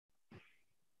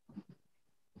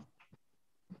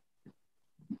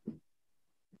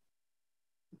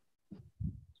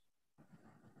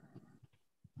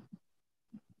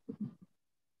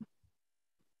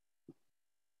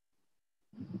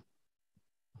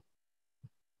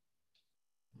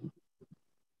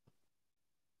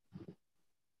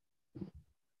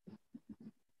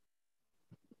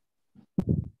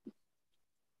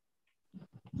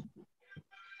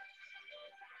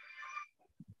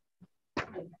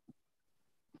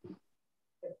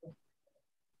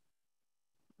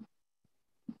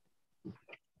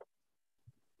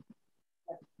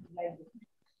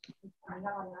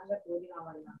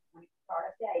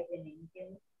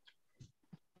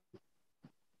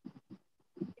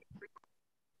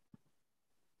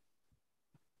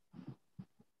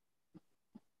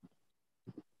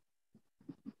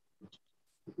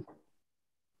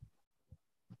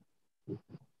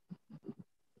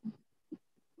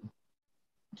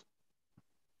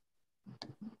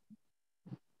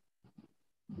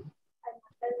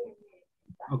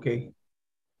Okay.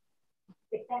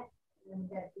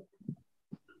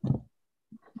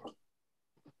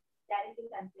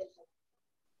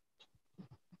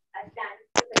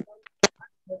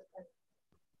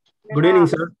 Good evening,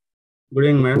 sir. Good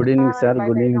evening, ma'am. Good evening, sir.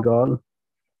 Good evening, all.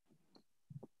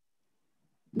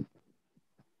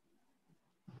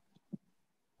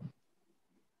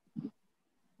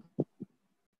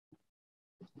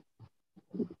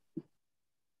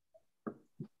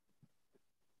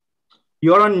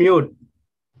 You are on mute.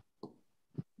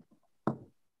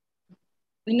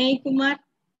 Vinay Kumar,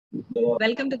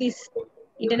 welcome to this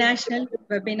international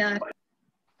webinar.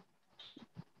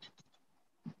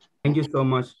 Thank you so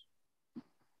much.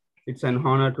 It's an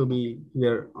honor to be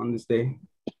here on this day.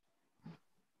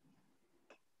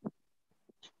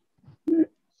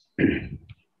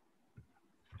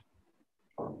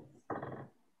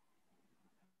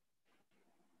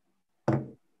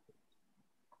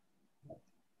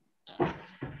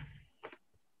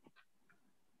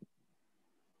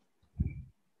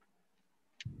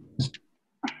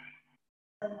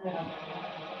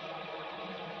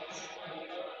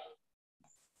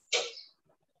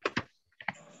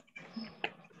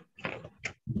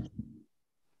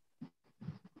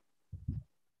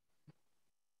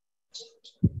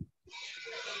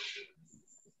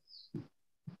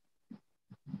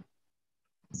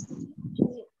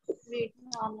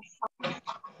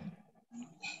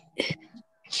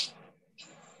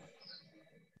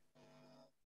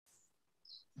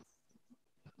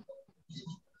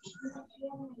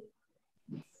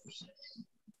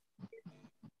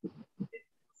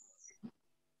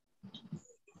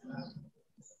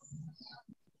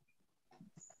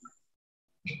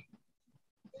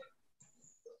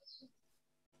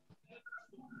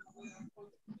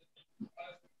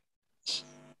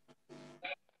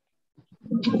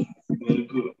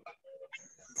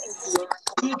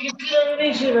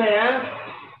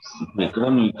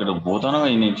 Vikram ఇక్కడ పోతాను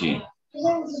నుంచి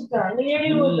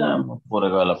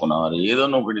కూరగాయల కొనాలి ఏదో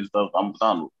ఒకటి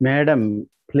పంపుతాను. Madam,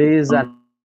 please.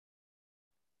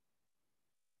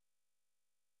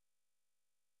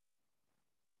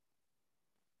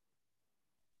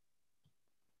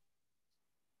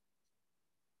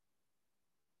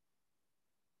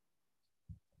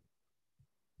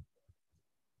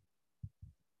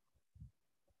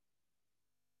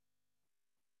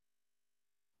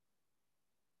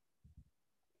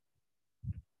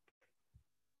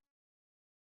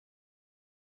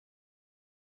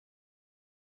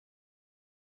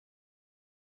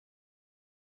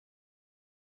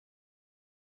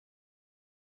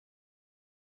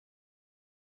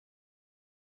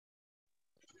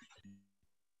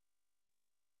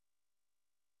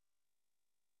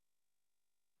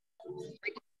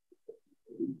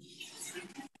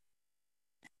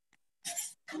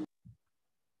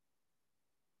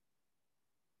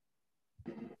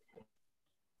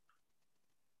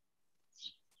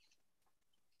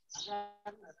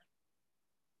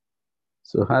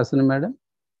 Suhasini, madam.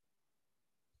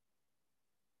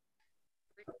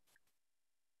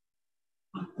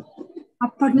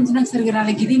 అప్పటి నుంచి నాకు సరిగా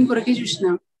రాలేదు, దీని కొరకే చూసిన.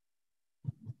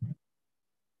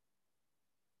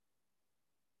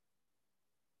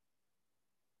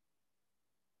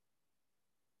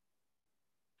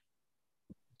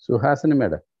 Suhasini,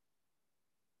 madam.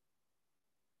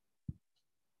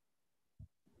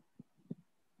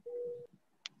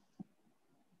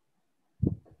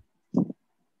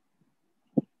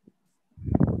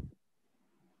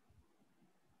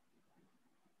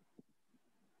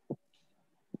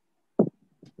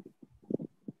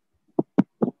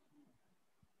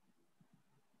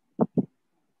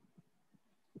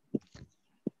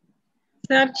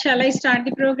 Sir, shall I start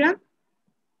the program?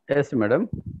 Yes, madam.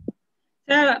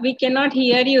 Sir, we cannot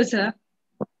hear you, sir.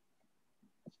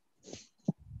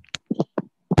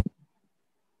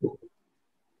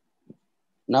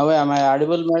 Now, am I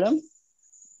audible, madam?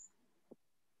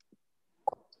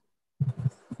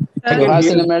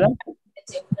 Suhasini, madam.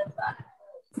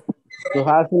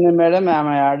 Suhasini, madam, am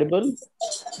I audible?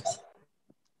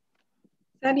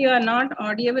 Sir, you are not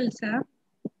audible, sir.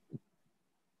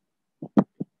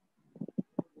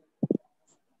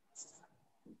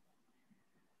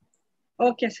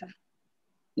 Okay, sir.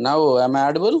 Now, am I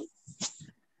audible?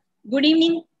 Good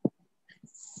evening,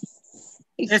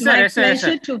 It's Yes, sir. my Yes, sir. Yes,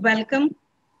 pleasure sir. to welcome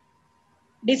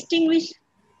distinguished,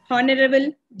 honorable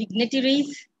dignitaries,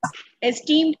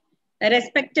 esteemed,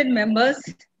 respected members,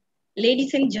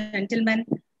 ladies and gentlemen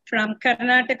from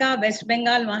Karnataka, West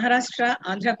Bengal, Maharashtra,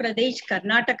 Andhra Pradesh,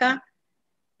 Karnataka,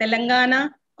 Telangana,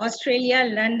 Australia,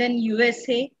 London,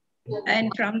 USA,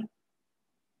 and from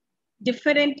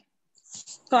different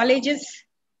colleges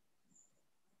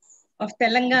of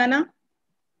Telangana.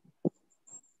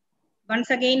 Once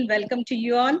again, welcome to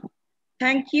you all.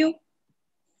 Thank you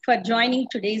for joining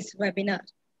today's webinar.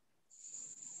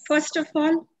 First of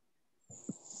all,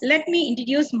 let me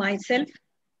introduce myself.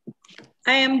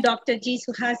 I am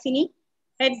Dr.G.Suhasini,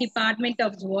 Head Department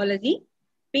of Zoology,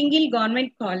 Pingil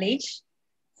Government College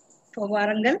for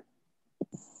Warangal,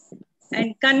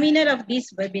 and convener of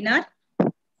this webinar.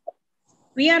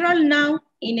 We are all now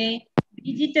in a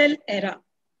digital era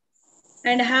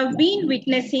and have been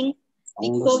witnessing the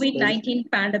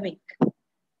COVID-19 pandemic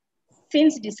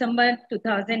since December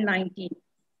 2019,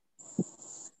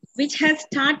 which has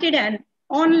started an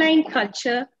online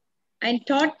culture and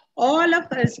taught all of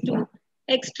us to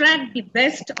extract the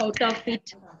best out of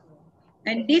it.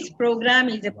 And this program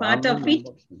is a part of it.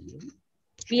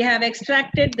 We have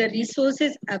extracted the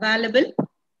resources available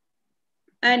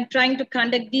and trying to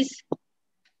conduct this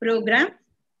program.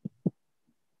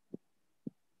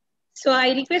 So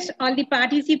I request all the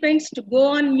participants to go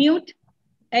on mute,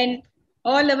 and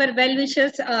all our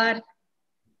well-wishers are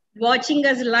watching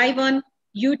us live on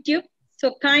YouTube.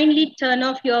 So kindly turn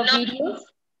off your videos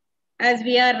as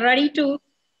we are ready to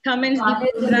commence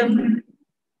the program.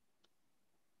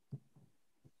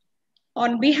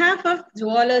 On behalf of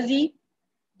Zoology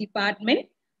Department,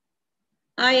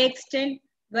 I extend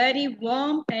very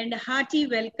warm and hearty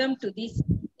welcome to this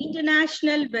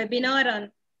international webinar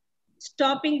on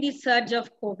stopping the surge of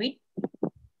COVID.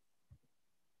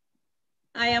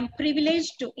 I am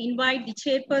privileged to invite the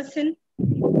chairperson,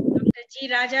 Dr.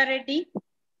 G. Raja Reddy,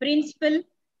 Principal,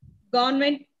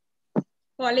 Government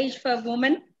College for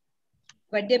Women,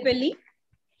 Vaddepalli.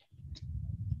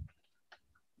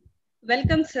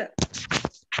 Welcome, sir.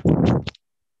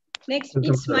 Next,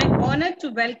 Welcome, it's sir. my honor to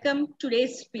welcome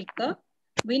today's speaker,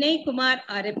 Vinay Kumar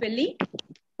Arepalli,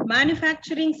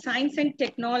 Manufacturing Science and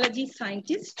Technology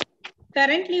Scientist,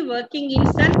 currently working in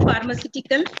Sun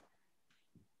Pharmaceutical,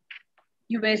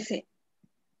 USA.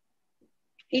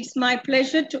 It's my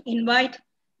pleasure to invite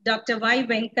Dr. Y.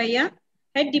 Venkaya,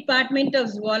 Head Department of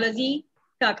Zoology,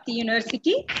 Kakati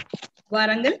University,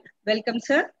 Warangal. Welcome,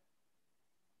 sir.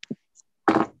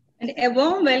 And a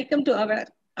warm welcome to our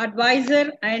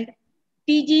advisor and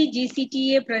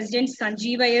TG.G.CTA President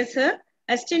Sanjeev Iyer, sir,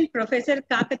 Assistant Professor,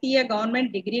 Kakatiya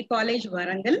Government Degree College,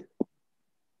 Warangal.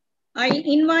 I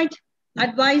invite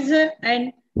advisor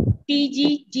and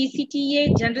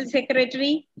TG.G.CTA General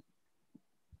Secretary,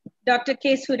 Dr.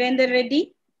 K. Surender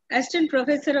Reddy, Assistant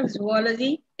Professor of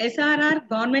Zoology, SRR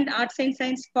Government Arts and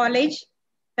Science College,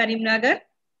 Karimnagar.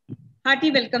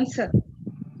 Hearty welcome, sir.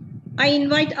 I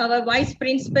invite our Vice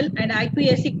Principal and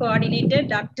IQAC Coordinator,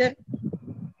 Dr.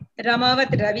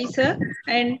 Ramavat Ravi, sir,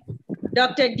 and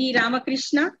Dr. D.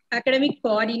 Ramakrishna, Academic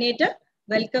Coordinator.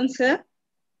 Welcome, sir.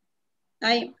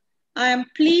 I am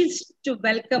pleased to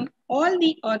welcome all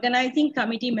the organizing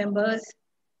committee members,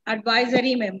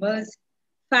 advisory members,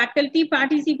 faculty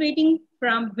participating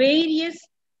from various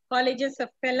colleges of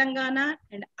Telangana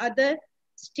and other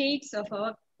states of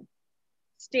our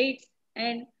states,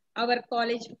 and our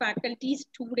college faculty,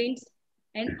 students,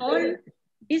 and all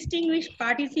distinguished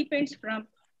participants from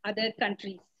other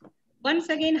countries. Once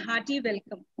again, hearty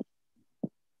welcome.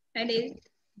 And a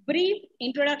brief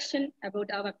introduction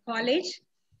about our college.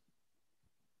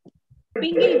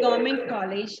 Pingil Government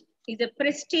College is a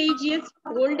prestigious,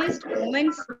 oldest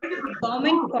women's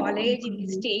government college in the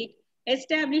state,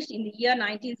 established in the year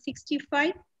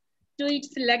 1965. To its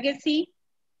legacy,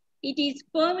 it is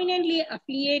permanently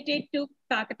affiliated to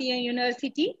Kakatiya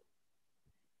University.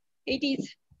 It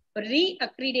is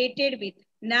re-accredited with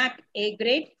NAC A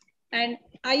grade and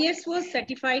ISO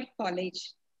certified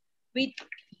college with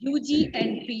UG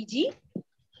and PG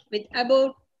with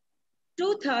about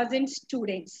 2,000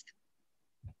 students.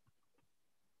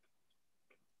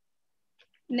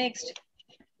 Next,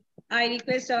 I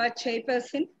request our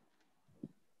chairperson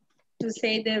to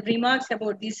say the remarks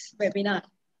about this webinar.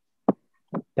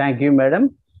 Thank you,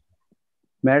 madam.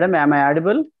 Madam, am I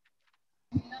audible?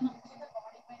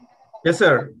 Yes,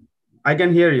 sir. I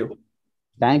can hear you.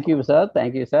 Thank you, sir.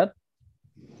 Thank you, sir.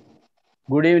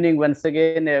 Good evening once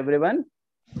again, everyone.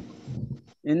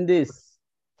 In this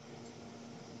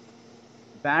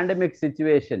pandemic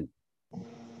situation,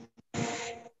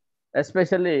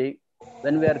 especially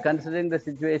when we are considering the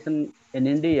situation in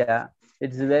India,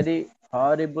 it's very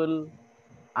horrible,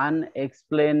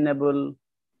 unexplainable,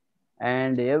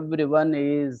 and everyone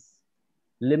is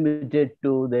limited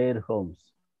to their homes.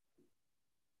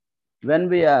 When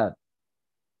we are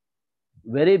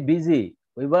very busy,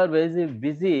 we were very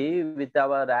busy with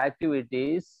our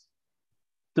activities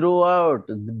throughout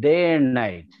the day and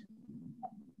night.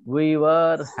 We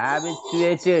were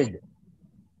habituated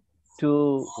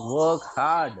to work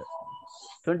hard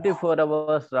 24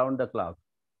 hours round the clock.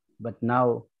 But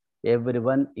now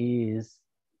everyone is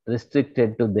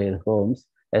restricted to their homes,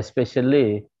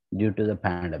 especially due to the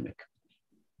pandemic.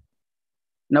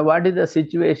 Now, what is the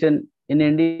situation in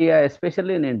India,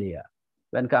 especially in India,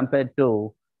 when compared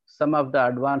to some of the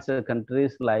advanced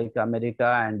countries like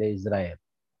America and Israel?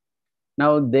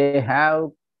 Now, they have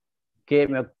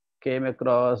came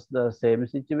across the same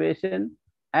situation,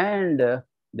 and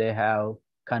they have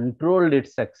controlled it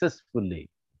successfully,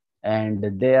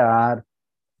 and they are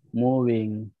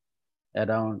moving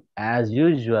around as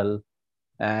usual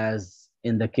as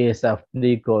in the case of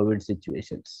pre-COVID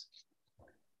situations.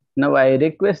 Now, I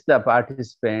request the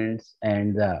participants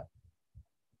and the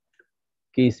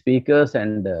key speakers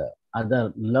and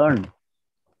other learned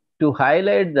to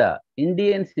highlight the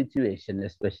Indian situation,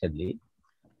 especially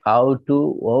how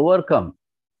to overcome,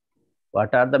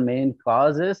 what are the main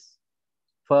causes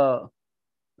for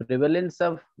prevalence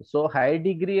of so high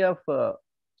degree of uh,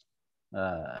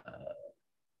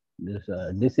 this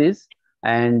disease,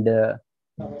 and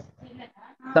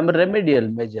some remedial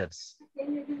measures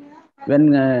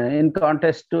when in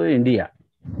contrast to India.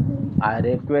 I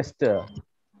request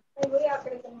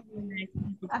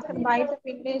అక్కడ బయట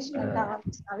పిండేసి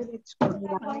అవి తెచ్చుకోండి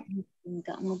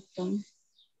ఇంకా మొత్తం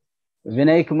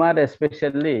Vinay Kumar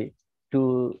especially to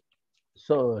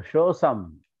show some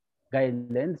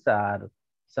guidelines or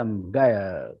some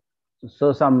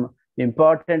some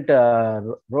important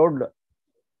road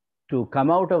to come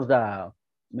out of the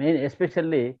main,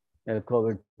 especially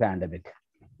COVID pandemic.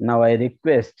 Now I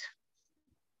request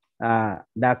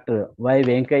Dr. Y.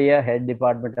 Venkaya, Head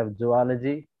Department of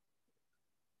Zoology,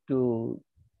 to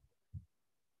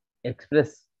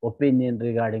express opinion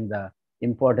regarding the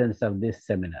importance of this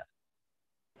seminar.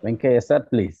 Venkaya sir,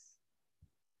 please.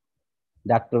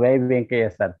 Dr. Y.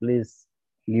 Venkaya sir, please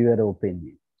give your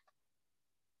opinion.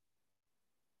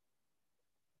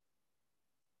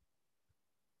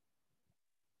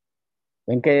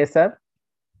 Venkaya sir?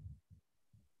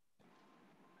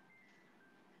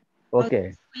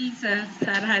 Okay. Please,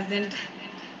 sir hasn't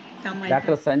come.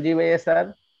 Dr. Sanjeevaya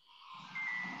sir,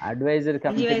 advisory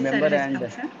committee Sanjeevaya member, sir has and come,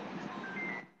 sir.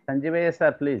 Sanjeevaya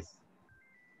sir, please.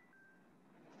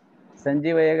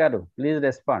 Sanjeevaya garu, please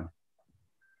respond.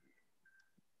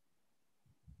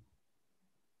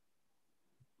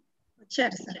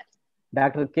 Sure, sir.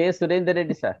 Dr. K. Surendra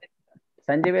Reddy sir.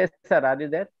 Sanjeevaya sir, are you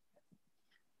there?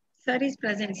 Sir is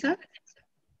present, sir.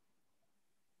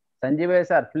 Sanjeevaya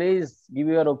sir, please give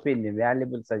your opinion,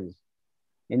 valuable suggestion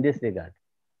in this regard.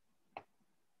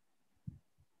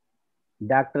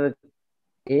 Dr.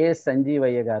 A.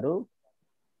 Sanjeevaya garu,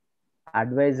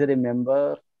 advisory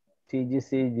member,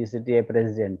 TGC GCTA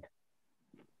president.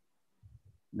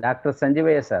 Dr.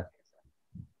 Sanjeevaya sir.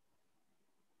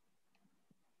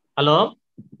 Hello.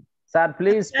 Sir,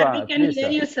 please. Sir, we can please, hear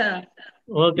sir. you, sir.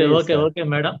 Okay, Please, okay, sir. okay,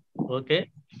 madam. Okay.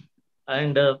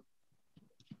 And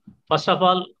first of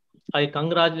all, I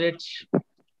congratulate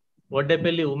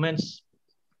Vaddepelli Women's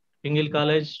English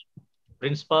College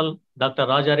Principal Dr.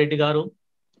 Raja Reddy Garu,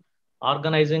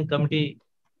 Organizing Committee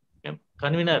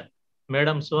Convener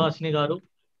Madam Suhasini Garu,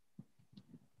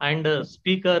 and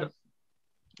Speaker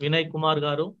Vinay Kumar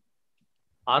Garu,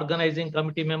 Organizing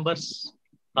Committee members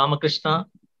Ramakrishna,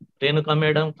 Renuka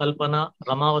Madam, Kalpana,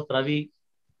 Ramavat Ravi,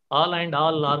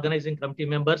 all organizing committee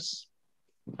members,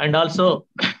 and also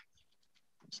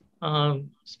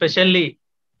specially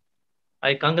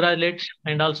I congratulate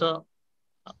and also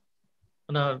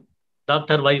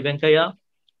Dr. Y. Venkaya,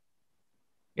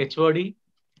 HOD,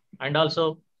 and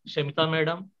also Shamita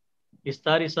Madam,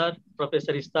 Istari sir,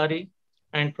 Professor Istari,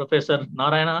 and Professor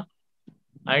Narayana,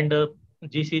 and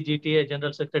GCGTA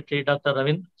General Secretary Dr.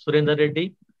 Ravin Surendra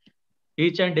Reddy,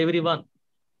 each and everyone.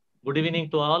 Good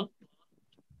evening to all.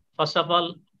 First of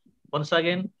all, once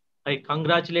again, I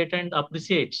congratulate and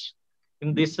appreciate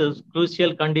in this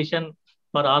crucial condition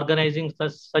for organizing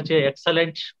such a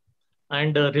excellent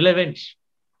and relevant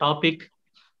topic,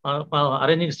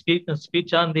 arranging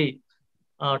speech on the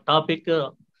topic,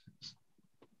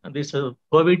 this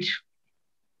COVID,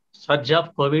 surge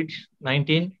of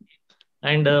COVID-19.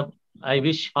 And I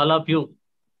wish all of you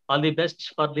all the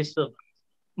best for this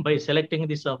by selecting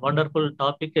this wonderful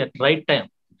topic at right time.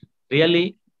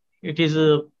 Really, it is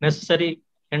necessary.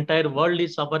 Entire world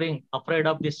is suffering, afraid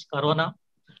of this corona,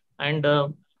 and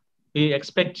we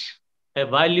expect a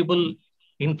valuable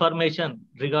information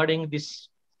regarding this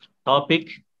topic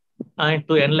and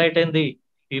to enlighten the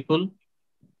people.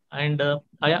 And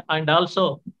and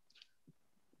also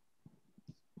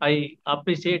I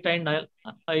appreciate and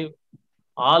I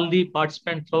all the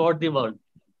participants throughout the world.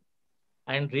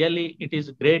 And really, it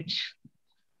is great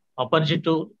opportunity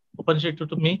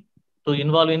to me to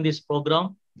involve in this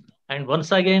program. And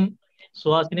once again,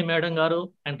 Suhasini Madam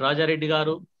Garu and Raja Reddy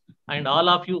Garu and all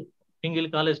of you, Single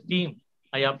College team,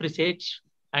 I appreciate.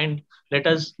 And let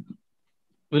us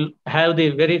will have the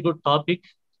very good topic.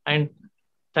 And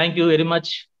thank you very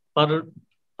much for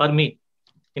me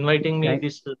inviting me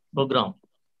this program.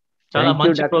 Chala Thank you,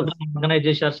 manchi Dr. program organize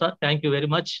చేశారు sir. Thank you very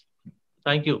much.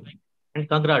 Thank you and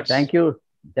congrats. Thank you.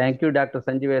 Thank you, Dr.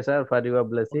 Sanjeev sir, for your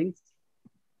blessings.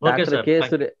 Okay,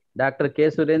 sir. Dr. K.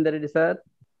 Surendra Reddy sir,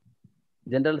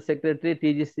 General Secretary,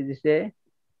 TGCJ.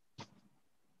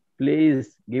 Please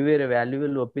give your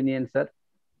valuable opinion, sir.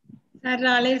 Sir,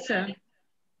 Raleigh, sir.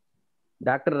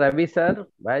 Dr. Ravi sir,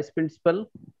 Vice Principal.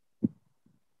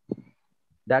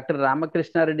 Dr.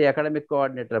 Ramakrishna Reddy, Academic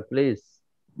Coordinator, please.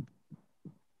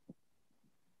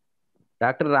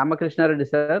 Dr. Ramakrishna Reddy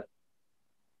sir.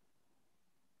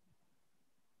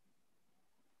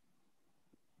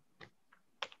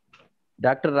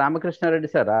 Dr. Ramakrishna Reddy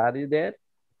sir, are you there?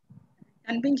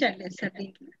 Kanpinchadలేదు sir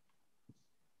దీంట్లో.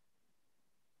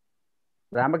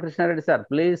 Ramakrishna Reddy sir,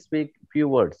 please speak few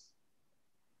words.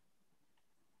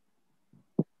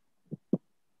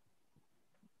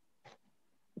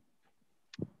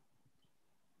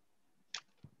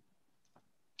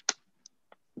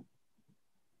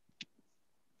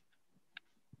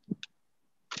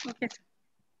 Okay, sir.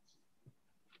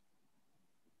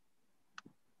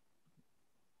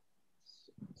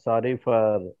 Sorry for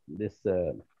this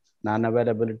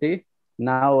non-availability.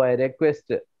 Now I request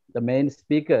the main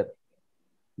speaker,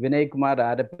 Vinay Kumar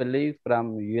Arapalli from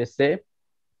USA,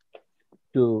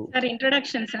 to Sir,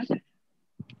 introduction, sir.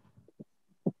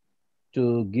 To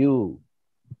give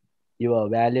your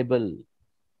valuable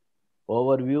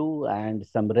overview and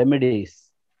some remedies.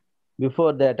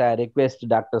 Before that, I request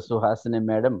Dr. Suhasini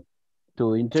Madam to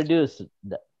introduce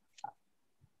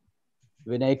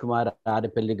Vinay Kumar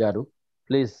Arapalli Garu.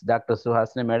 Please, Dr.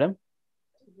 Suhasini Madam.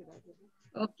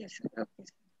 Okay, sir. Okay,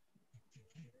 sir.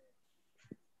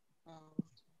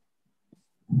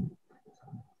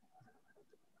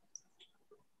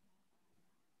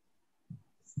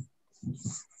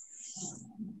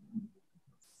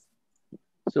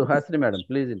 Suhasini Madam,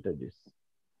 please introduce.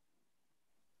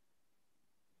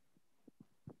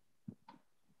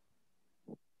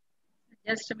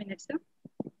 Just a minute, sir.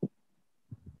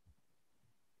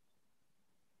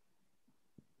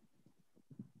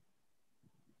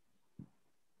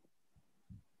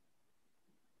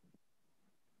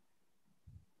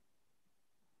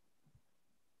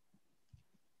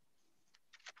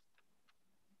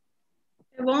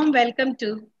 A warm welcome to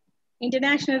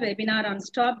international webinar on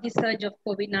Stop the Surge of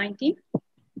COVID-19.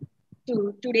 To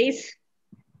today's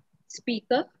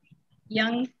speaker,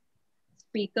 young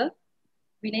speaker,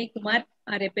 Vinay Kumar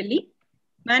Arapalli,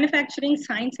 manufacturing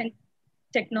science and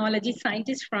technology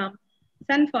scientist from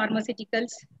Sun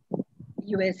Pharmaceuticals,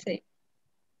 USA.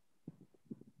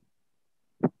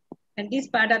 And this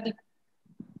part of the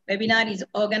webinar is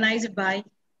organized by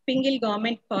Pingle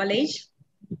Government College,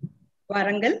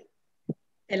 Warangal,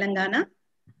 Telangana,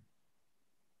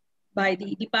 by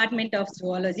the Department of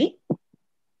Zoology.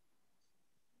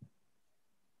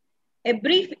 A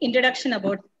brief introduction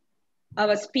about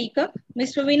our speaker.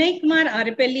 Mr. Vinay Kumar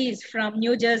Arapalli is from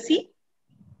New Jersey,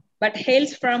 but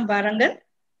hails from Warangal,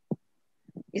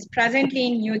 is presently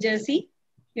in New Jersey,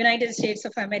 United States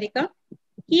of America.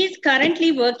 He is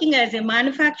currently working as a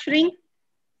manufacturing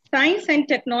science and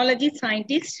technology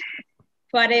scientist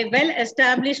for a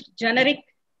well-established generic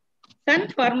Sun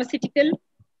Pharmaceutical,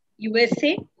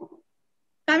 USA.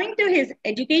 Coming to his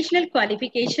educational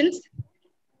qualifications,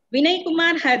 Vinay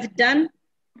Kumar has done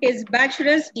his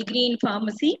bachelor's degree in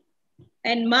pharmacy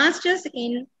and master's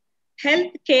in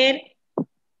healthcare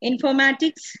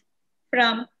informatics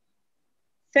from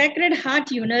Sacred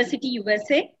Heart University,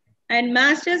 USA, and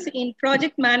master's in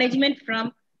project management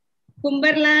from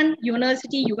Cumberland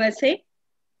University, USA.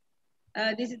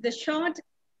 This is the short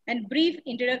and brief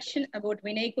introduction about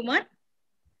Vinay Kumar.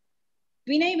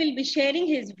 Vinay will be sharing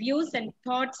his views and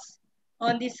thoughts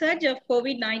on the surge of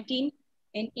COVID-19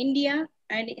 in India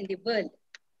and in the world.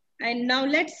 And now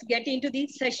let's get into the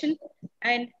session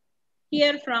and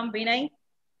hear from Vinay.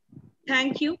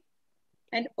 Thank you.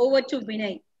 And over to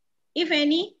Vinay. If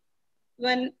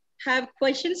anyone have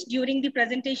questions during the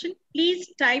presentation, please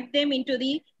type them into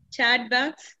the chat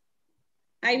box.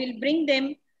 I will bring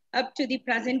them up to the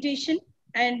presentation,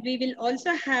 and we will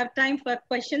also have time for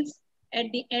questions at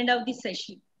the end of the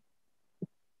session.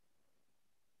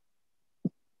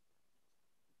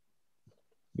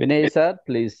 Vinay sir,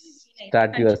 please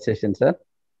start your session, sir.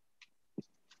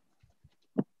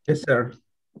 Yes, sir.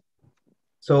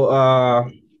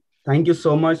 So thank you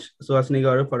so much, Suhasini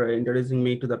Garu, for introducing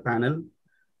me to the panel.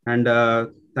 And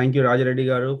thank you, Raja Reddy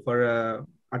Garu, for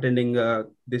attending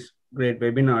this great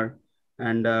webinar.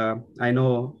 And I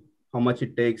know how much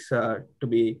it takes to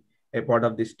be a part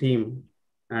of this team.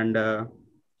 And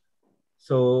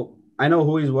so I know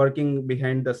who is working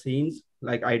behind the scenes,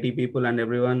 like IT people and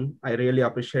everyone. I really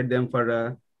appreciate them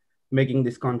for making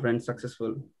this conference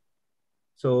successful.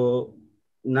 So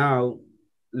now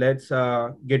let's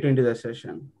get into the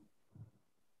session.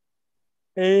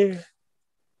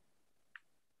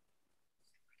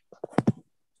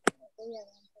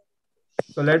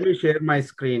 So let me share my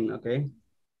screen, okay?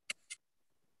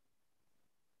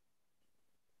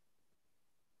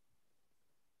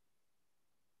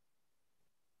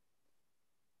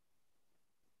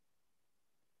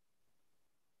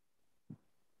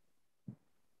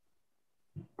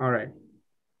 All right.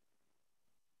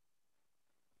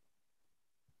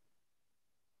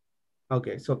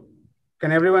 Okay, so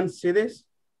can everyone see this?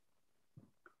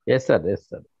 Yes, sir. Yes,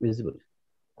 sir. Visible.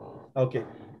 Okay.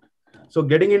 So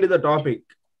getting into the topic.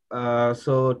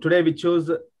 So today we choose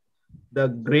the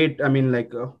great,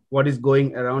 what is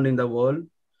going around in the world.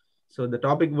 So the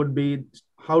topic would be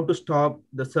how to stop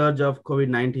the surge of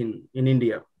COVID-19 in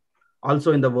India,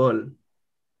 also in the world.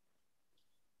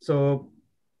 So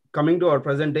coming to our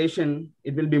presentation,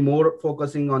 it will be more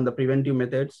focusing on the preventive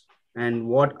methods and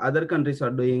what other countries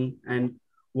are doing and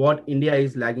what India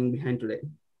is lagging behind today.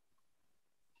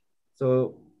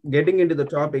 So getting into the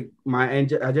topic, my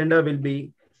agenda will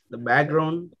be the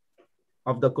background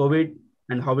of the COVID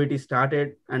and how it is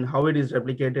started and how it is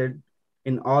replicated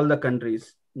in all the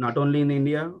countries, not only in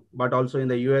India, but also in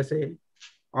the USA,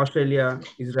 Australia,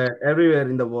 Israel, everywhere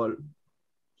in the world.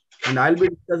 And I'll be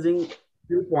discussing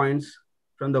few points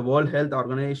from the World Health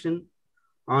Organization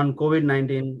on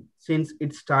COVID-19 since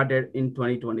it started in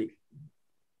 2020.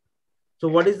 So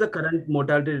what is the current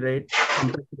mortality rate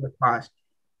compared to the past?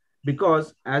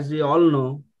 Because as we all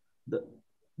know,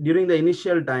 during the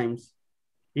initial times,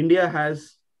 India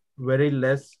has very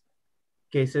less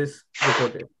cases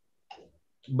reported.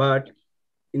 But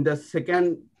in the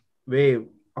second wave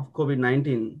of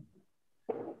COVID-19,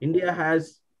 India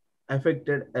has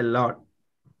affected a lot.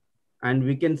 And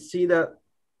we can see the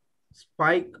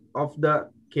spike of the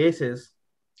cases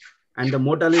and the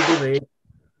mortality rate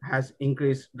has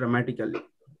increased dramatically.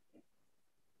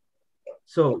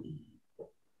 So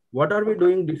what are we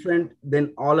doing different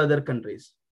than all other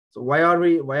countries? So why are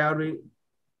we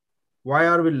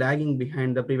lagging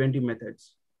behind the preventive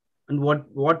methods? And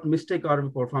what mistake are we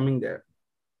performing there?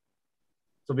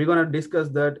 So we're going to discuss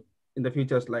that in the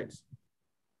future slides.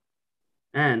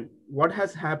 And what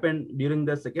has happened during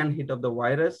the second hit of the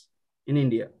virus in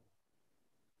India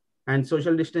and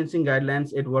social distancing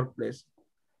guidelines at workplace.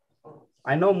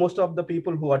 I know most of the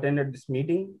people who attended this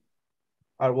meeting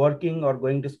are working or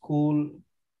going to school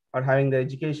or having the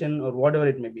education or whatever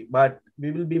it may be, but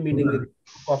we will be meeting with a group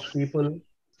of people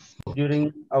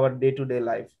during our day-to-day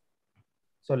life.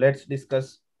 So let's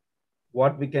discuss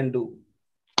what we can do.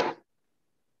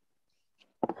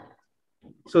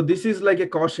 So this is like a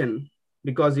caution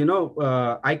because,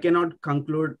 I cannot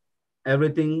conclude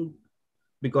everything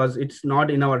because it's not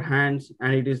in our hands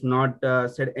and it is not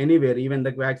said anywhere. Even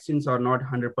the vaccines are not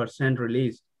 100%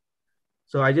 released.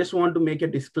 So I just want to make a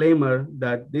disclaimer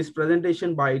that this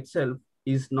presentation by itself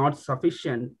is not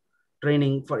sufficient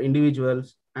training for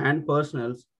individuals and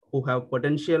personals who have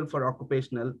potential for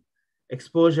occupational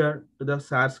exposure to the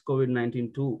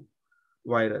SARS-CoV-2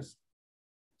 virus.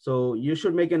 So you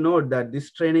should make a note that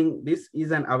this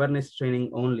is an awareness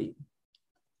training only.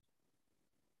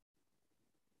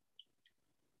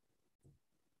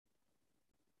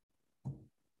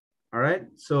 All right,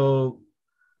 so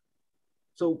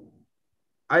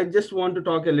I just want to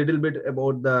talk a little bit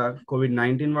about the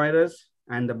COVID-19 virus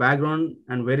and the background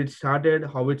and where it started,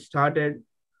 how it started.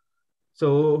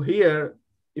 So here,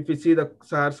 if you see the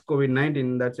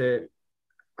SARS-CoV-2,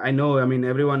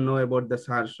 everyone know about the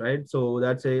SARS, right? So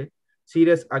that's a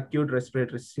serious acute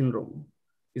respiratory syndrome.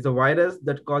 It's a virus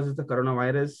that causes the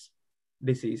coronavirus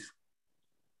disease.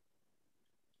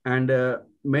 And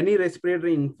many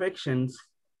respiratory infections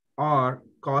are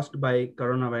caused by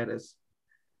coronavirus.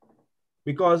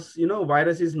 because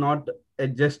virus is not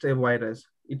just a virus.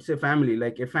 It's a family,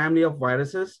 like a family of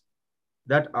viruses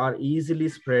that are easily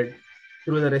spread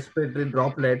through the respiratory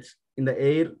droplets in the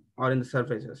air or in the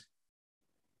surfaces.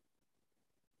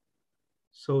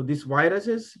 So these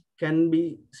viruses can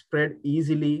be spread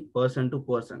easily person to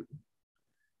person,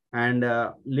 and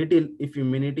little if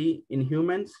immunity in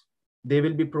humans, they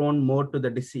will be prone more to the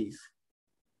disease,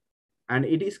 and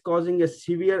it is causing a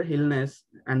severe illness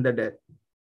and the death.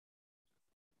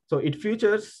 So it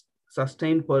features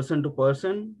sustained person to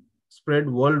person spread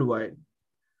worldwide.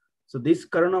 So this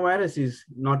coronavirus is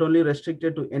not only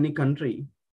restricted to any country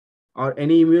or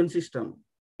any immune system,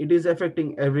 it is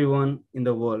affecting everyone in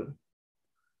the world.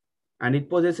 And it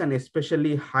poses an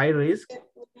especially high risk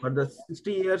for the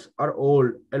 60 years or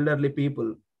old elderly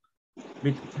people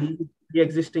with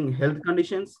pre-existing health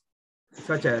conditions,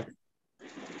 such as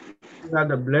who have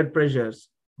the blood pressures,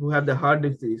 who have the heart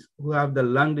disease, who have the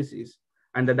lung disease,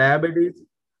 and the diabetes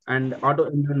and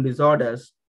autoimmune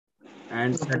disorders,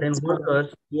 and certain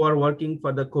workers who are working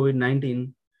for the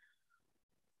COVID-19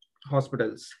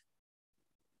 hospitals.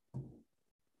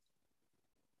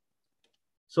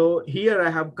 So here I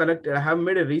have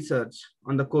made a research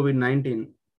on the COVID-19.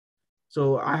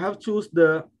 So I have choose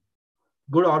the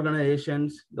good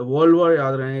organizations, the worldwide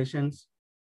organizations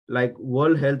like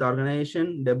World Health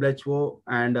Organization, WHO,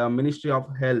 and Ministry of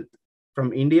Health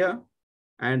from India,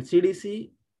 and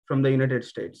CDC from the United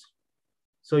States.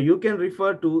 So you can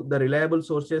refer to the reliable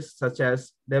sources such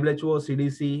as WHO,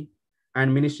 CDC,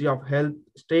 and Ministry of Health,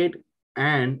 State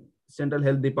and Central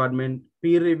Health Department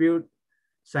peer-reviewed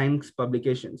science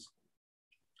publications.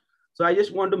 So I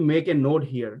just want to make a note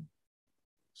here.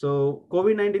 So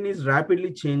COVID-19 is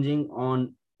rapidly changing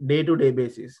on day-to-day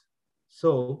basis.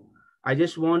 So I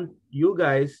just want you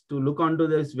guys to look onto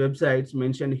these websites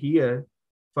mentioned here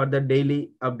for the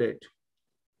daily update.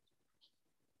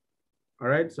 All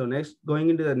right, so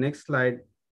going into the next slide.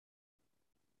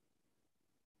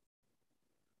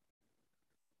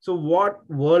 So what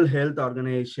World Health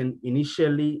Organization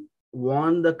initially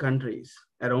warned the countries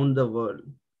around the world?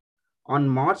 On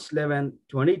March 11,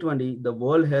 2020, the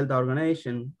World Health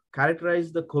Organization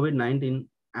characterized the COVID-19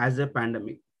 as a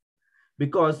pandemic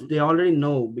because they already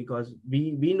know, because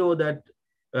we know that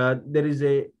there is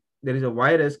a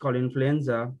virus called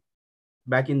influenza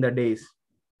back in the days.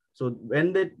 So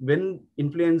when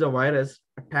influenza virus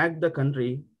attacked the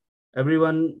country,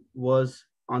 everyone was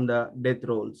on the death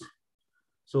rolls.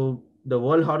 So the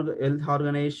World Health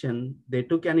Organization, they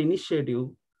took an initiative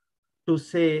to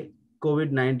say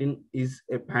COVID-19 is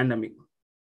a pandemic.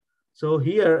 So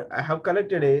here I have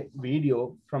collected a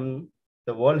video from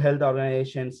the World Health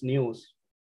Organization's news.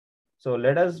 So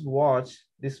let us watch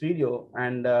this video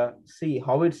and see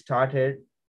how it started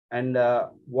and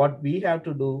what we have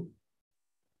to do.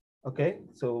 Okay,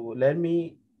 so let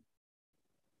me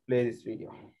play this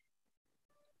video.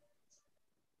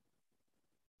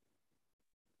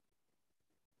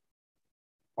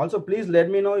 Also, please let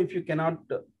me know if you cannot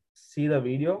see the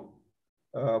video,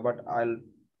 but I'll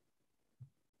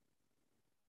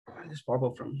just pop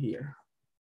up from here.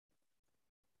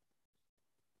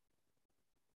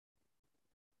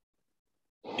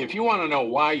 If you want to know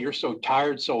why you're so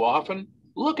tired so often,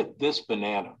 look at this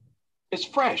banana. It's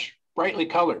fresh, brightly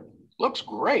colored, looks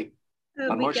great.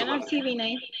 We cannot see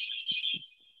Vinay.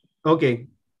 Okay,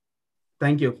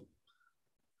 thank you.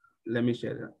 Let me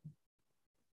share that.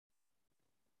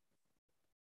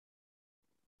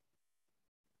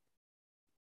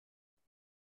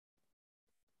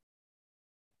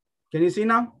 Can you see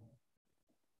now?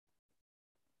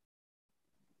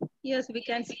 Yes, we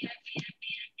can see.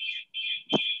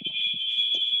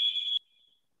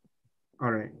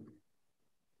 All right.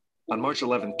 On March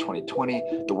 11,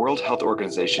 2020, the World Health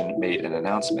Organization made an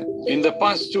announcement. In the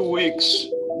past 2 weeks,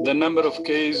 the number of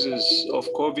cases of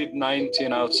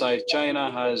COVID-19 outside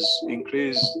China has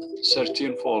increased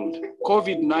 13-fold.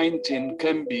 COVID-19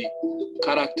 can be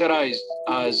characterized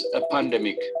as a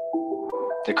pandemic.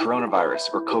 The coronavirus,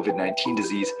 or COVID-19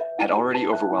 disease, had already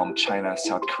overwhelmed China,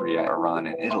 South Korea, Iran,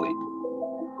 and Italy.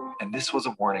 And this was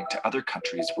a warning to other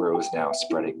countries where it was now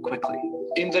spreading quickly.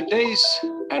 In the days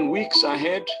and weeks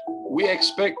ahead, we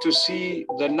expect to see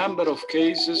the number of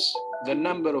cases, the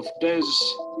number of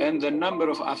deaths, and the number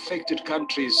of affected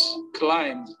countries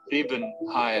climb even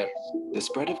higher. The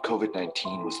spread of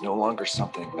COVID-19 was no longer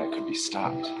something that could be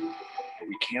stopped. But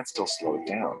we can still slow it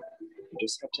down. We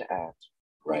just have to act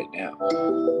right now.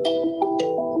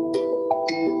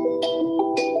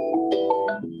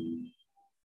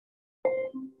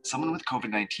 Someone with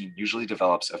COVID-19 usually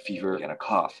develops a fever and a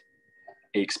cough.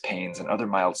 Aches, pains, and other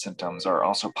mild symptoms are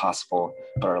also possible,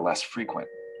 but are less frequent.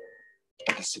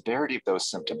 But the severity of those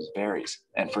symptoms varies.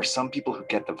 And for some people who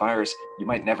get the virus, you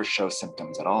might never show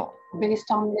symptoms at all. Based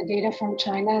on the data from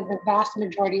China, the vast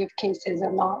majority of cases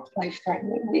are not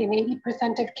life-threatening. In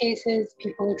 80% of cases,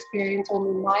 people experience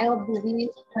only mild disease,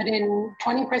 but in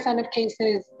 20% of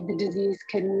cases, the disease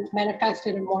can manifest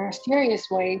in a more serious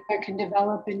way or can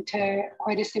develop into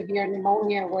quite a severe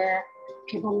pneumonia where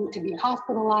people need to be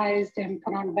hospitalized and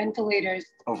put on ventilators.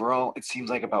 Overall, it seems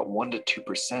like about 1 to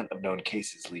 2% of known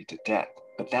cases lead to death,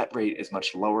 but that rate is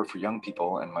much lower for young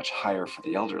people and much higher for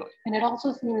the elderly. And it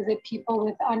also seems that people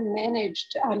with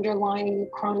unmanaged underlying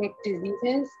chronic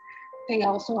diseases, they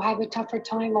also have a tougher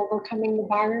time overcoming the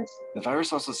virus. The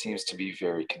virus also seems to be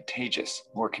very contagious,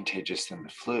 more contagious than the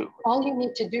flu. All you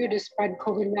need to do to spread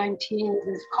COVID-19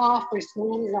 is cough or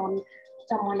sneeze on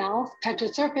someone else, touch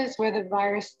a surface where the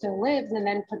virus still lives, and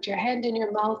then put your hand in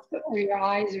your mouth or your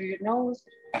eyes or your nose.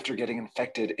 After getting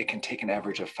infected, it can take an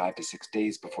average of 5 to 6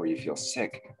 days before you feel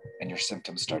sick and your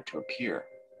symptoms start to appear.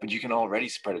 But you can already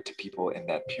spread it to people in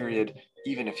that period,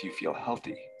 even if you feel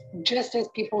healthy. Just as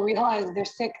people realize they're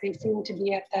sick, they seem to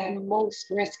be at the most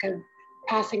risk of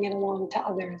passing it along to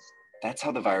others. That's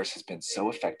how the virus has been so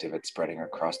effective at spreading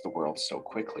across the world so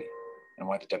quickly, and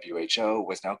why the WHO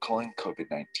was now calling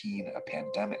COVID-19 a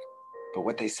pandemic. But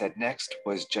what they said next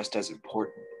was just as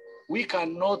important. We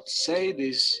cannot say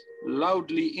this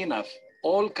loudly enough.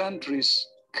 All countries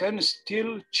can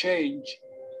still change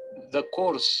the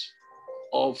course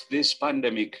of this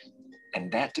pandemic.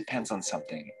 And that depends on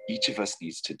something each of us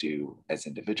needs to do as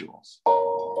individuals.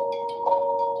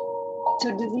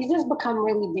 So diseases become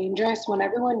really dangerous when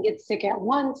everyone gets sick at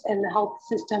once and the health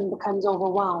system becomes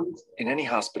overwhelmed. In any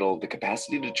hospital, the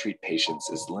capacity to treat patients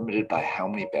is limited by how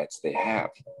many beds they have.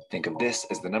 Think of this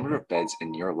as the number of beds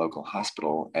in your local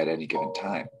hospital at any given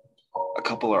time. A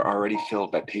couple are already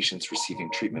filled by patients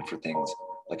receiving treatment for things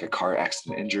like a car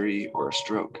accident injury or a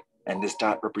stroke. And this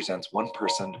dot represents one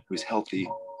person who's healthy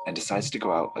and decides to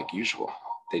go out like usual.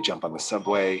 They jump on the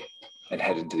subway and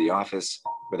head into the office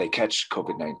where they catch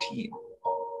COVID-19.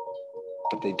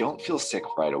 But they don't feel sick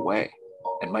right away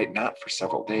and might not for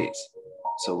several days.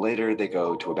 So later they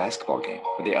go to a basketball game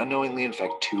where they unknowingly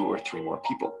infect 2 or 3 more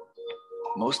people.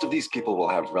 Most of these people will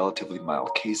have relatively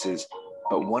mild cases,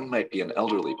 but one might be an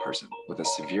elderly person with a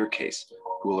severe case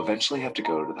who will eventually have to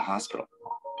go to the hospital.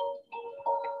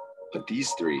 But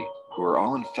these 3, who are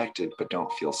all infected but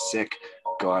don't feel sick,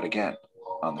 go out again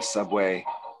on the subway,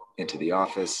 into the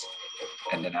office,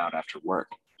 and then out after work,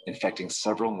 infecting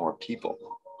several more people,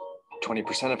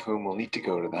 20% of whom will need to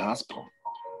go to the hospital.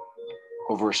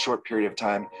 Over a short period of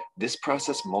time, this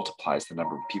process multiplies the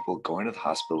number of people going to the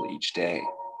hospital each day.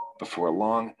 Before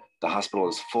long, the hospital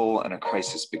is full and a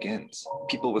crisis begins.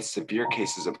 People with severe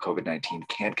cases of COVID-19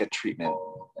 can't get treatment,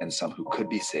 and some who could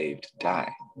be saved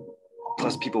die.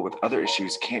 Plus, people with other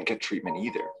issues can't get treatment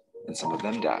either, and some of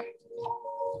them die.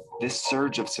 This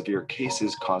surge of severe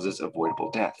cases causes avoidable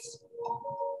deaths.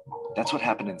 That's what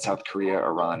happened in South Korea,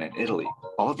 Iran, and Italy,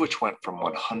 all of which went from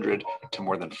 100 to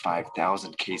more than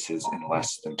 5,000 cases in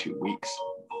less than 2 weeks.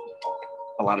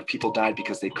 A lot of people died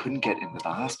because they couldn't get into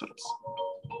the hospitals.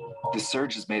 This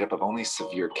surge is made up of only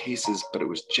severe cases, but it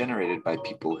was generated by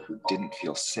people who didn't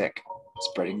feel sick,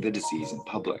 spreading the disease in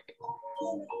public.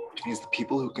 Which means the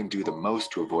people who can do the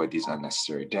most to avoid these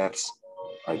unnecessary deaths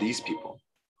are these people.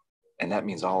 And that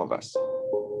means all of us.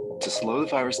 To slow the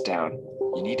virus down,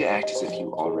 you need to act as if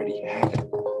you already have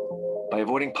it. By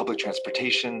avoiding public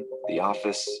transportation, the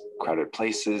office, crowded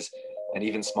places, and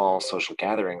even small social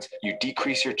gatherings, you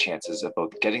decrease your chances of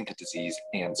both getting the disease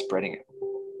and spreading it.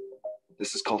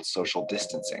 This is called social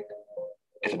distancing.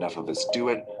 If enough of us do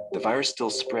it, the virus still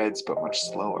spreads, but much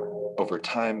slower. Over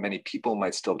time, many people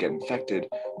might still get infected,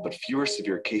 but fewer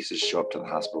severe cases show up to the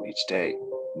hospital each day,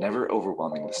 never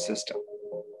overwhelming the system.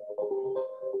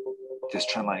 This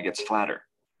trend line gets flatter.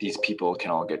 These people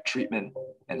can all get treatment,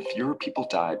 and fewer people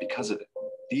die because of it.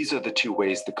 These are the 2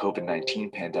 ways the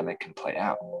COVID-19 pandemic can play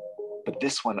out. But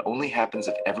this one only happens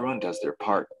if everyone does their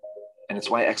part. And it's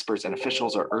why experts and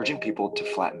officials are urging people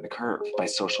to flatten the curve by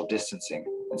social distancing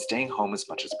and staying home as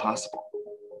much as possible.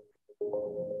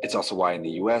 It's also why in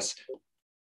the US,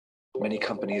 many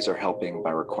companies are helping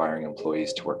by requiring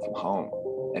employees to work from home,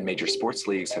 and major sports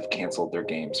leagues have canceled their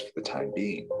games for the time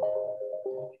being.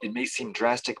 It may seem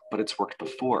drastic, but it's worked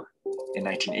before. In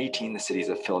 1918, the cities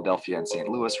of Philadelphia and St.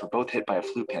 Louis were both hit by a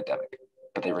flu pandemic,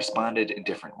 but they responded in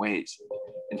different ways.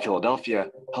 In Philadelphia,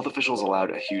 health officials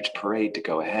allowed a huge parade to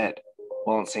go ahead,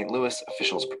 while in St. Louis,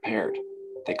 officials prepared.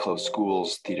 They closed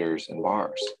schools, theaters, and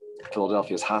bars.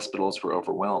 Philadelphia's hospitals were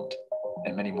overwhelmed,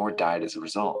 and many more died as a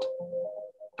result.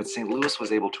 But St. Louis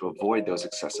was able to avoid those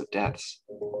excessive deaths.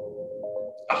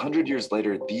 100 years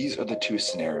later, these are the two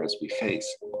scenarios we face.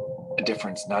 A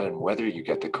difference not in whether you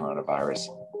get the coronavirus,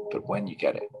 but when you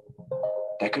get it.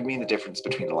 That could mean the difference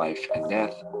between life and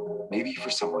death, maybe for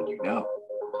someone you know.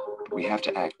 But we have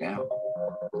to act now.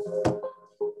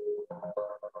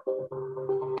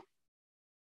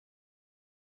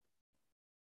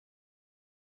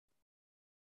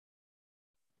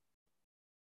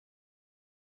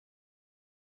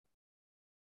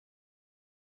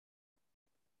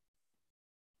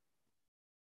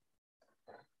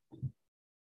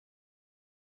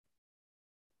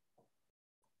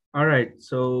 All right.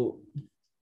 So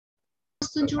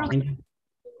thank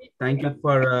you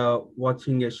for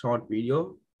watching a short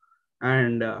video.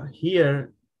 And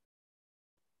here,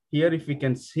 if we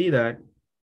can see that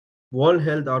World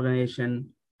Health Organization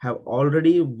have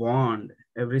already warned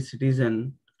every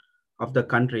citizen of the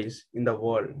countries in the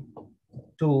world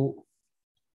to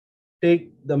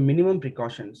take the minimum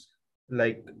precautions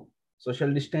like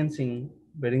social distancing,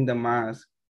 wearing the mask,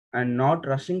 and not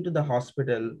rushing to the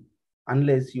hospital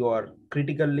unless you are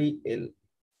critically ill.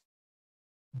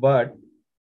 But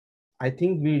I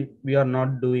think we are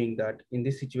not doing that in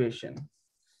this situation,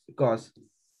 because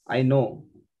I know,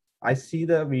 I see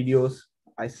the videos,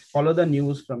 I follow the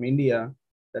news from India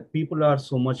that people are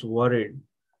so much worried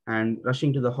and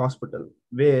rushing to the hospital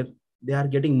where they are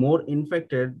getting more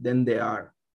infected than they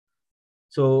are.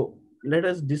 So let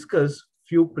us discuss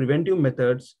few preventive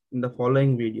methods in the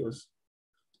following videos.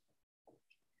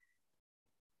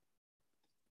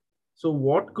 So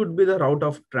what could be the route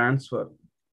of transfer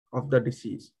of the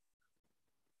disease?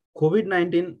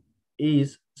 COVID-19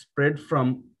 is spread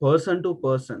from person to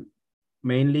person,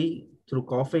 mainly through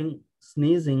coughing,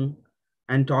 sneezing,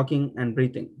 and talking and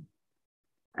breathing.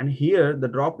 And here the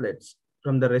droplets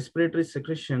from the respiratory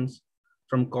secretions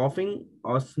from coughing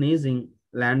or sneezing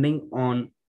landing on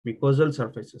mucosal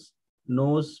surfaces,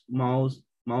 nose, mouth,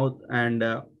 and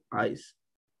eyes.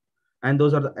 And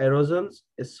those are the aerosols,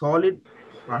 a solid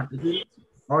particles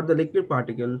or the liquid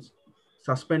particles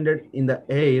suspended in the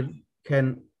air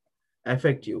can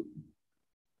affect you.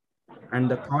 And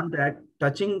the contact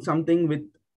touching something with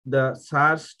the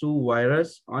SARS-2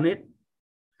 virus on it,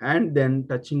 and then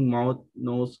touching mouth,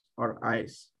 nose, or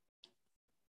eyes.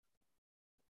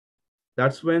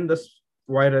 That's when the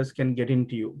virus can get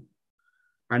into you.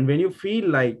 And when you feel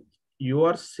like you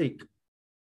are sick,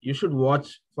 you should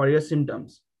watch for your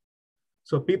symptoms.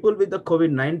 So people with the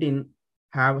COVID-19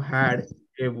 have had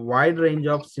a wide range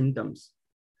of symptoms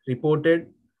reported,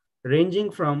 ranging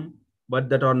from, but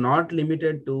that are not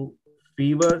limited to,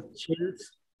 fever,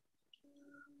 chills,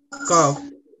 cough,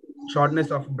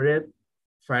 shortness of breath,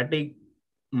 fatigue,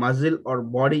 muscle or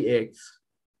body aches,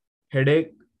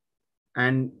 headache,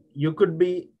 and it could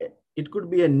be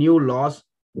a new loss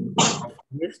of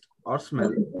taste or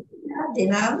smell.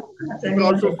 People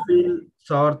also feel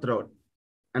sore throat,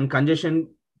 and congestion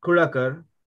could occur,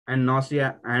 and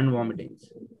nausea and vomitings.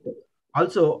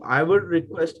 Also, I would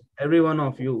request every one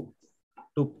of you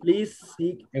to please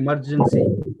seek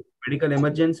medical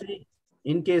emergency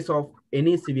in case of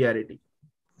any severity.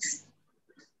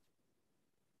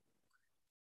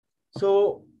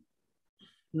 So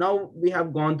now we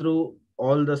have gone through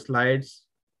all the slides,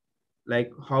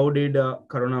 like how did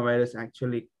coronavirus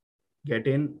actually get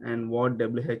in and what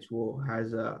WHO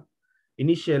has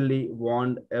initially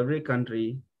warned every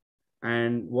country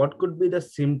and what could be the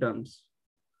symptoms.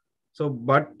 So,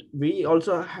 but we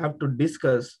also have to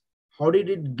discuss how did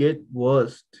it get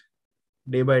worse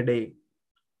day by day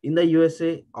in the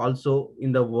USA, also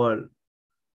in the world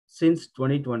since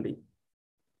 2020.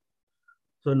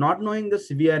 So not knowing the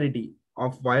severity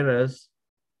of virus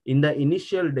in the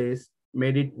initial days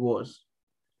made it worse.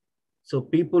 So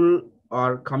people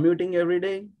are commuting every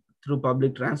day through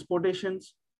public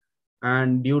transportations,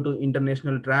 and due to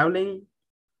international traveling,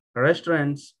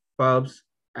 restaurants, pubs,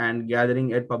 and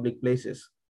gathering at public places.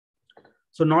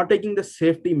 So not taking the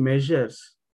safety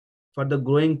measures for the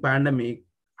growing pandemic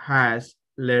has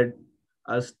led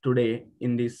us today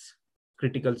in this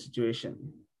critical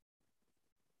situation.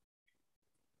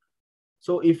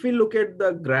 So if we look at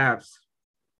the graphs,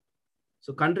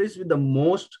 so countries with the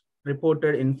most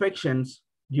reported infections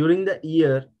during the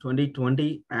year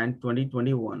 2020 and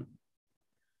 2021.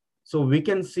 So we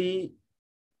can see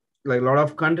like a lot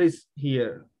of countries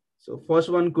here. So first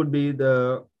one could be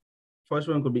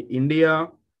India,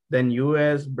 then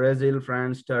US, Brazil,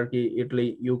 France, Turkey,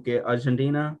 Italy, UK,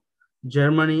 Argentina,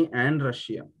 Germany, and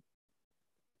Russia.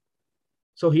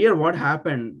 So here what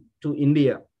happened to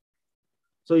India?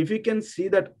 So if you can see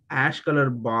that ash color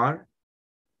bar,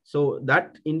 so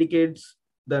that indicates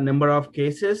the number of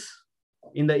cases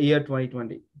in the year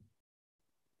 2020.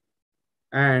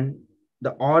 And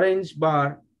the orange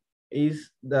bar is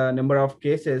the number of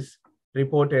cases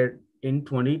reported in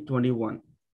 2021.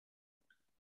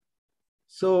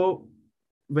 So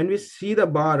when we see the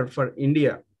bar for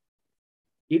India,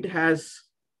 it has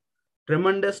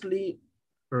tremendously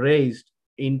raised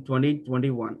in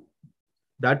 2021.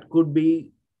 That could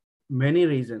be many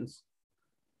reasons,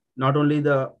 not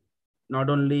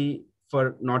only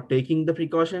for not taking the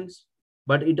precautions,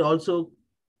 but it also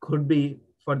could be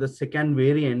for the second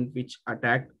variant which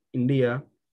attacked India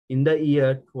in the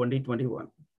year 2021.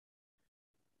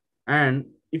 And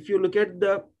if you look at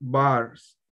the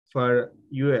bars for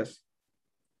US,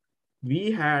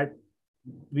 we had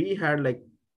like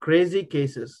crazy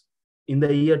cases in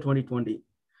the year 2020.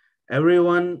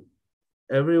 Everyone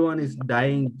is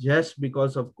dying just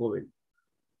because of COVID.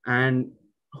 And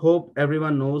hope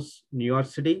everyone knows New York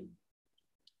City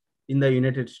in the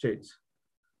United States.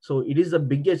 So it is the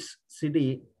biggest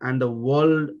city, and the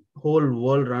whole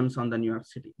world runs on the New York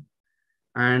City.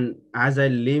 And as I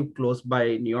live close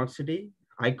by New York City,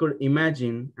 I could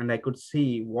imagine and I could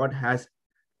see what has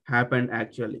happened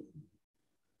actually.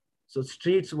 So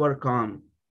streets were calm,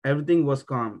 everything was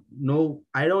calm. No,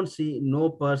 I don't see no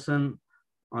person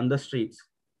on the streets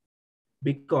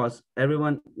because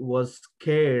everyone was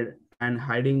scared and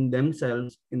hiding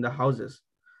themselves in the houses.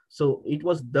 So it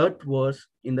was that worse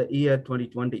in the year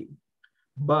 2020.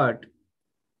 But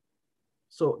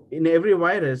so in every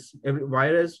virus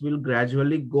will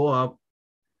gradually go up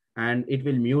and it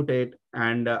will mutate,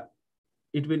 and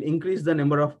it will increase the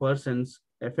number of persons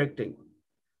affecting.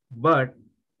 But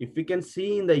if we can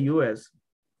see in the US,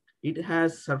 it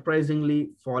has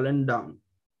surprisingly fallen down.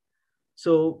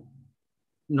 So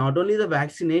not only the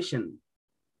vaccination,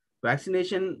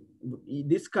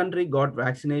 this country got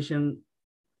vaccination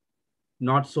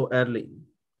not so early,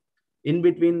 in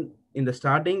the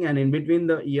starting and in between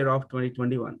the year of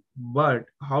 2021. But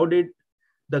how did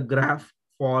the graph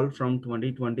fall from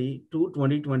 2020 to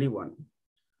 2021?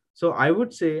 So I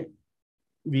would say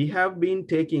we have been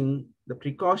taking the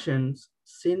precautions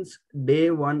since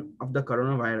day one of the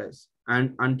coronavirus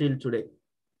and until today.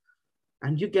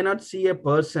 And you cannot see a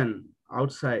person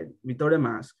outside without a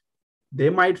mask.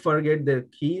 They might forget their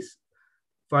keys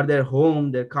for their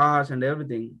home, their cars, and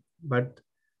everything, but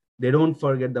they don't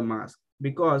forget the mask,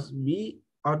 because we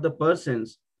are the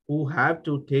persons who have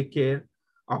to take care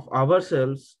of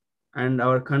ourselves and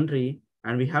our country,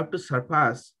 and we have to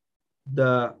surpass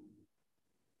the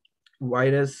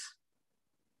virus.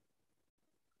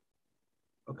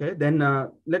 Okay, then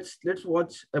let's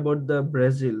watch about the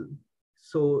Brazil.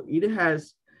 So it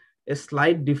has a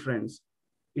slight difference.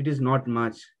 It is not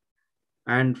much.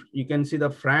 And you can see the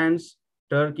France,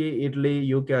 Turkey,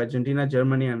 Italy, UK, Argentina,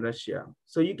 Germany, and Russia.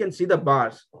 So you can see the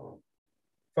bars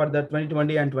for the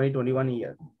 2020 and 2021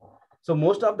 year. So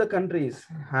most of the countries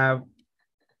have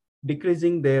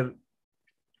decreasing their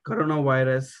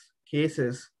coronavirus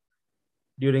cases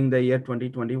during the year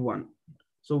 2021.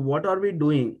 So what are we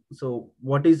doing? So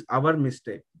what is our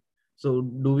mistake? So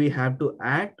do we have to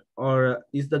act, or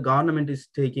is the government is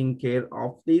taking care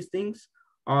of these things,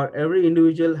 or every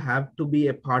individual have to be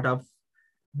a part of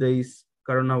this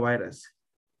coronavirus?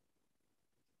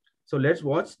 So let's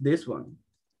watch this one.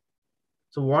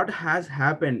 So what has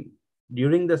happened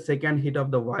during the second hit of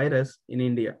the virus in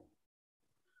India?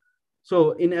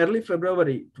 So in early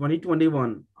February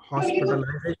 2021,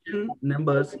 hospitalization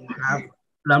numbers have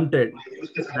plummeted,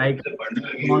 like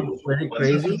gone very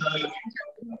crazy.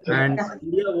 And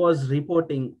India was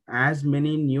reporting as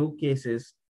many new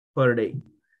cases per day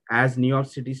as New York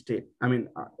City state,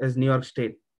 as New York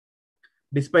State,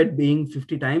 despite being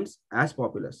 50 times as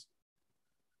populous.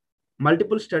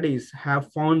 Multiple studies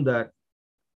have found that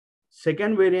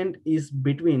second variant is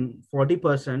between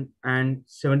 40% and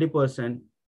 70%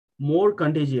 more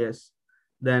contagious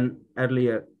than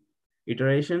earlier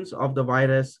iterations of the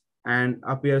virus and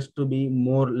appears to be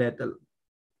more lethal.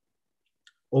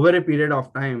 Over a period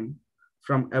of time,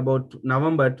 from about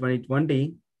November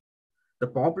 2020, the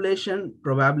population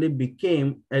probably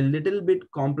became a little bit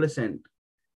complacent,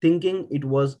 thinking it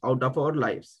was out of our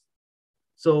lives.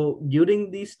 So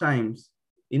during these times,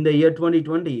 in the year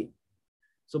 2020,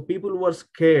 so people were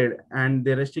scared and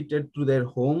they restricted to their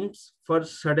homes for a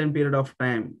certain period of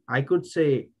time. I could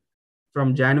say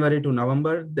from January to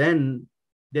November. Then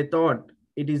they thought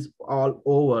it is all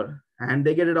over, and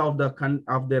they get it off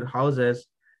of their houses,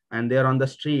 and they're on the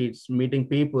streets meeting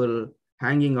people,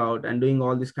 hanging out, and doing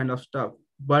all this kind of stuff.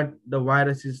 But the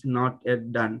virus is not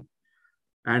yet done,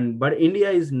 and but India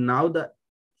is now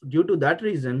due to that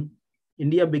reason,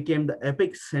 India became the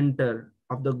epic center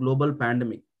of the global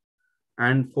pandemic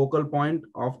and focal point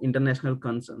of international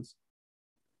concerns.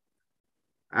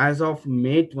 As of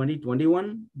May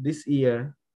 2021, this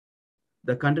year,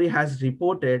 the country has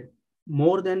reported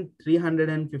more than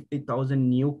 350,000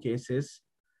 new cases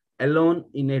alone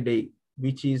in a day,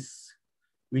 which is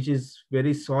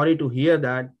very sorry to hear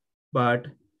that, but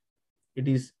it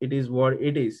is what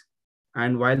it is.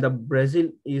 And while the Brazil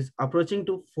is approaching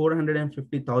to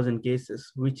 450,000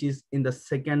 cases, which is in the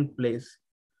second place,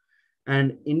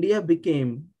 and India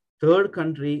became third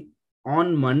country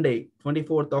on Monday,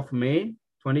 24th of May,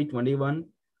 2021,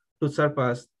 to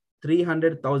surpass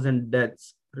 300,000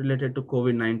 deaths related to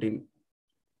COVID-19.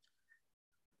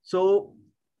 So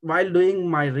while doing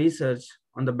my research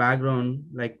on the background,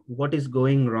 like what is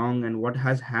going wrong and what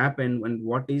has happened and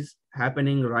what is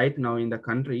happening right now in the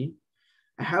country,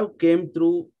 I have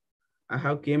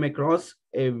came across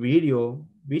a video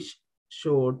which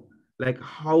showed like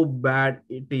how bad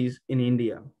it is in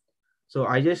India. So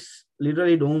I just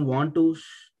literally don't want to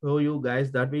show you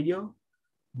guys that video,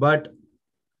 but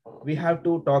we have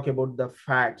to talk about the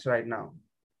facts right now.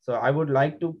 So I would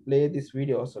like to play this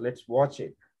video. So let's watch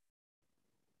it.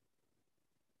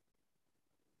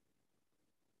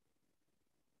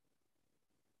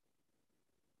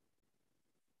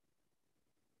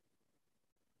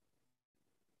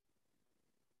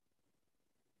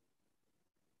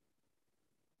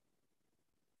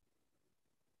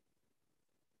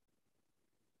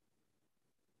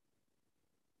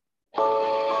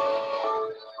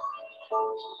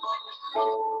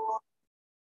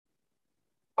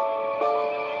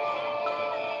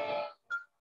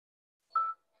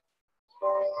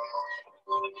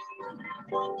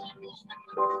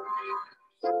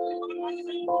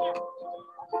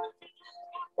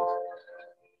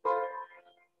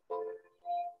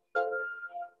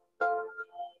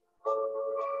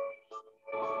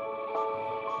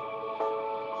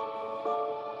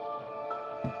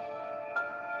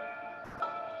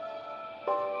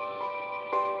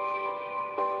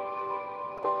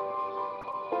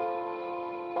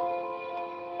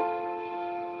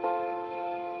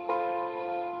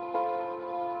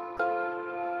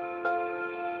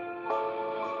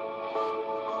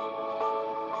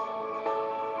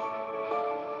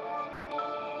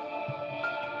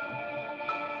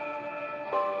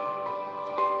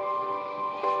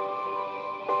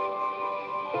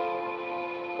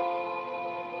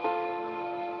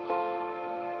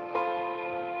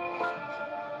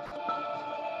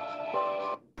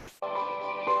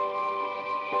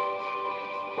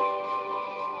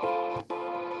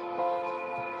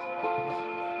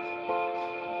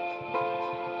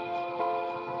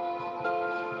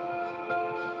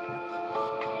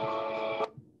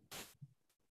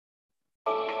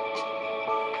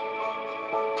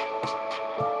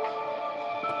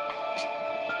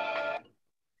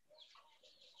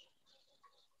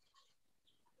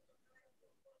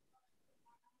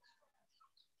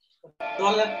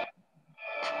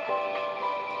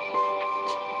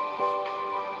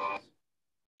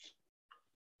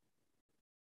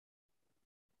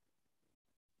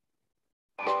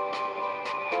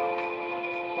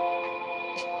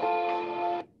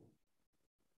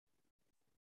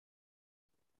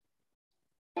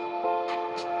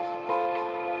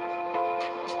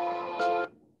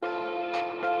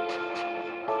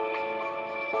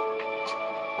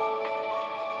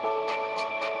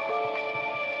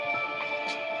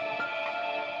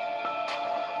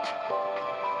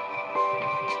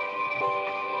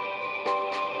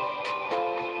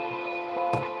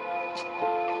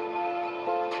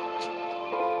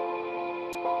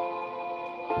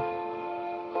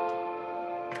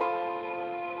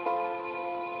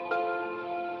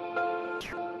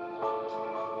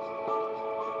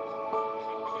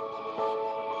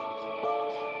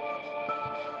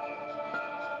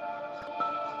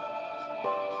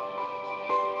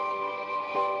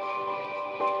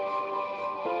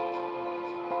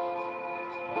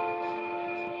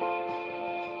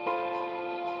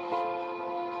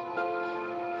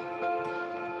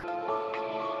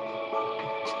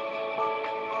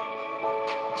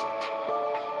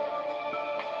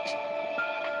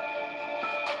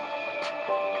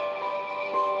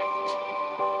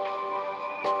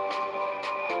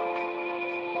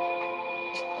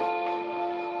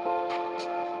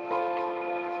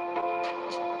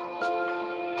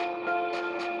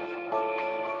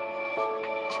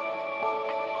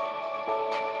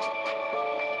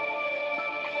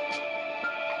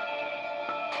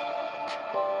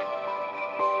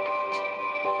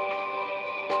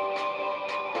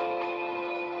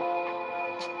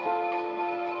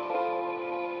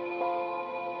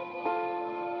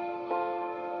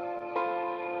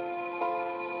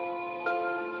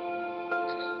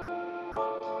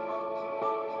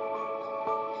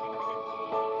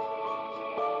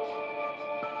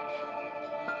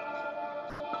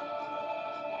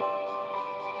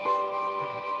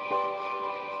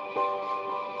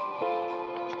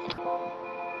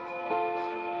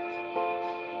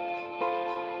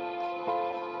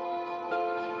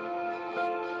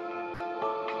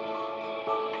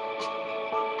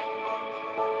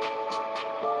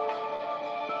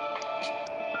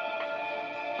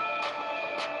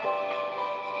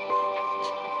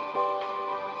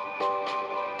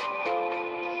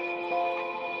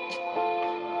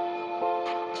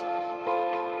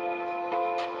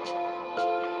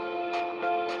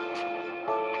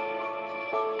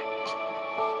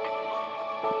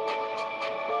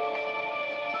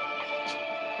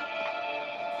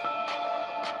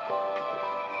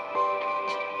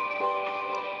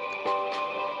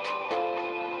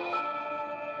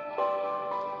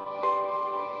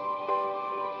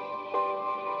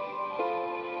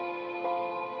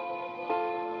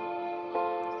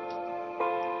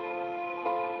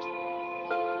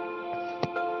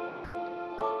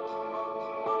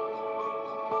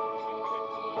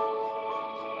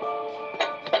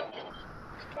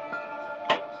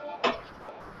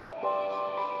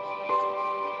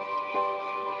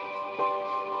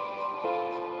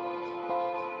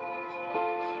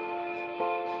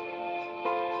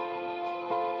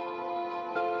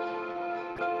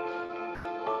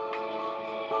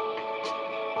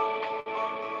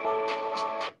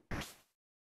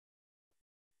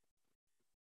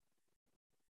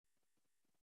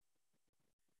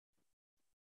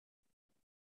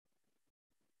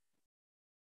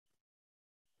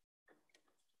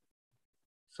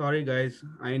 Sorry, guys.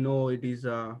 I know it is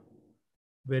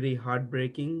very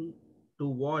heartbreaking to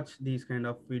watch these kind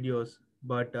of videos,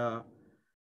 but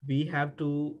we have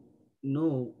to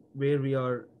know where we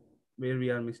are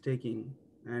mistaking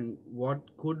and what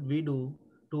could we do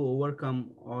to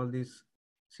overcome all these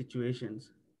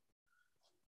situations.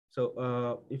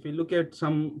 So if we look at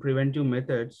some preventive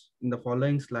methods in the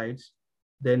following slides,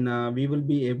 then we will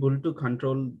be able to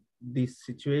control this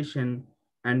situation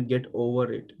and get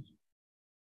over it.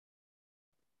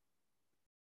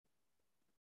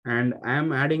 And I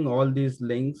am adding all these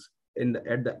links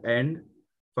at the end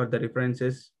for the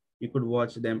references. You could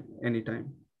watch them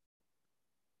anytime.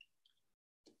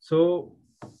 So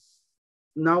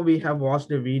now we have watched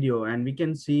a video and we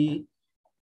can see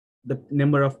the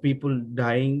number of people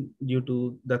dying due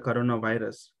to the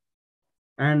coronavirus.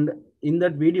 And in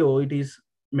that video, it is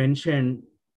mentioned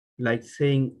like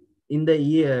saying in the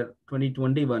year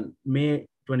 2021, May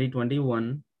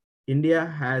 2021, India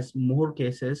has more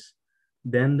cases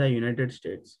than the United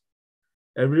States.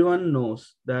 Everyone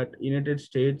knows that United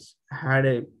States had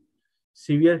a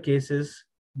severe cases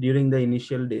during the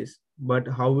initial days, but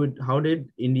how did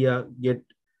India get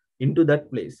into that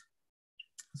place?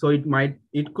 So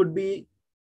it could be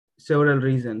several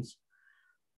reasons.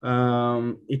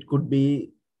 It could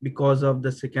be because of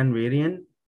the second variant,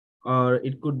 or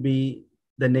it could be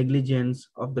the negligence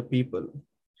of the people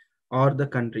or the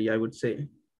country, I would say.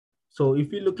 So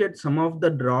if you look at some of the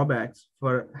drawbacks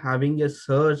for having a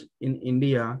surge in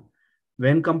India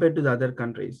when compared to the other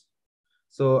countries.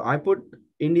 So I put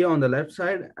India on the left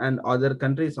side and other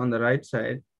countries on the right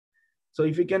side. So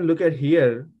if you can look at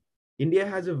here, India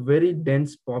has a very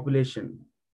dense population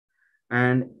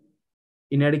and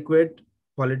inadequate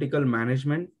political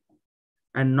management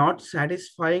and not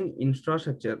satisfying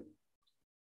infrastructure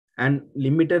and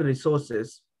limited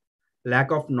resources,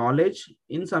 lack of knowledge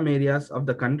in some areas of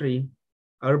the country,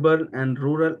 urban and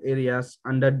rural areas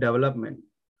under development,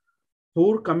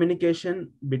 poor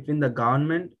communication between the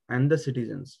government and the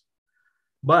citizens.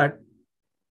 But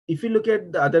if you look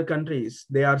at the other countries,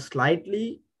 they are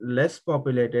slightly less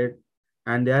populated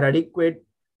and they are adequate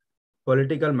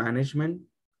political management,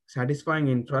 satisfying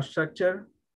infrastructure,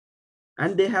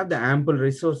 and they have the ample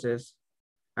resources,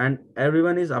 and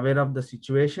everyone is aware of the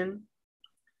situation,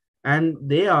 and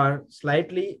they are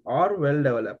slightly or well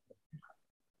developed,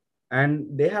 and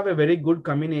they have a very good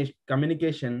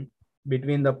communication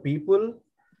between the people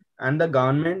and the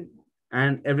government,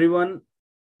 and everyone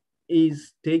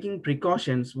is taking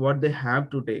precautions what they have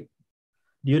to take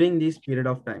during this period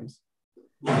of times.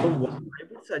 So what I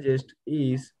would suggest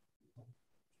is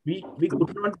we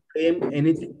could not blame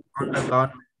anything on the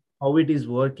government, how it is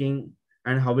working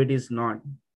and how it is not.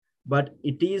 But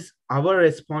it is our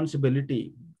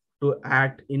responsibility to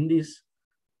act in this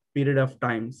period of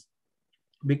times,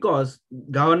 because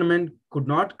government could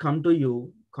not come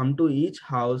to each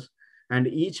house and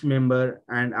each member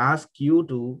and ask you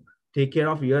to take care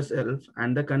of yourself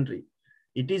and the country.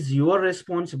 It is your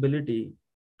responsibility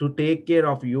to take care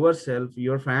of yourself,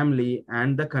 your family,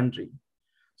 and the country.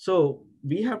 So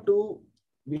we have to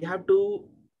think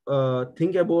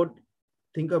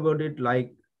about it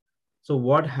like, so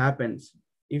what happens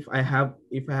if I have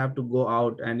to go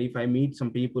out and if I meet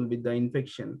some people with the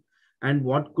infection, and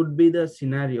what could be the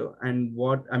scenario, and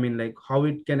what I mean, like how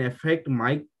it can affect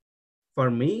my for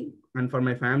me and for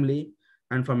my family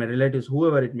and for my relatives,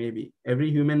 whoever it may be. Every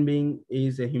human being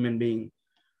is a human being.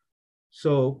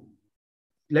 So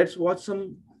let's watch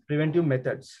some preventive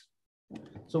methods.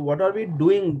 So what are we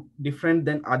doing different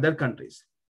than other countries?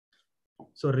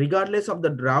 So regardless of the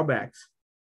drawbacks,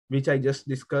 which I just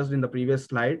discussed in the previous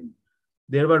slide,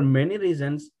 there were many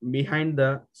reasons behind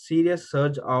the serious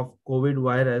surge of COVID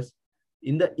virus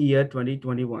in the year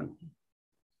 2021.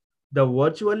 The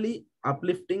virtually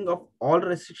uplifting of all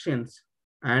restrictions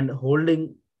and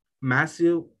holding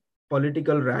massive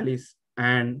political rallies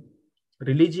and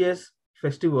religious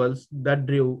festivals that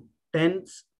drew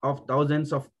tens of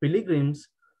thousands of pilgrims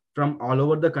from all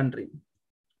over the country.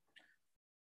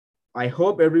 I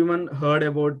hope everyone heard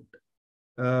about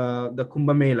the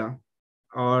Kumbh Mela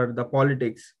or the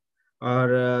politics or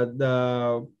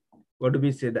the, what do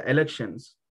we say, the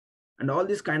elections and all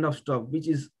this kind of stuff, which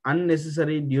is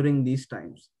unnecessary during these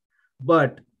times.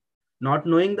 But not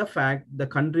knowing the fact the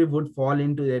country would fall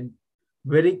into a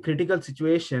very critical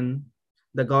situation,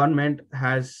 the government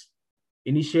has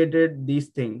initiated these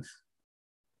things,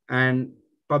 and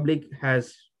public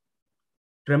has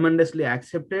tremendously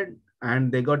accepted,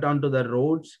 and they got onto the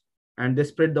roads and they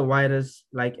spread the virus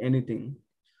like anything.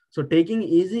 So taking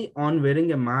easy on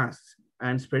wearing a mask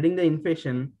and spreading the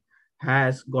infection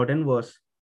has gotten worse.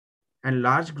 and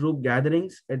large group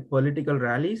gatherings at political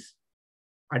rallies,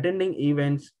 attending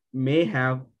events may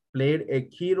have played a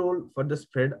key role for the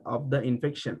spread of the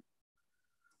infection.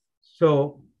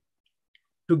 So,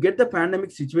 to get the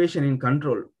pandemic situation in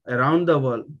control around the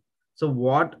world, so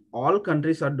what all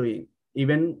countries are doing,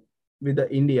 even with the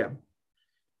India.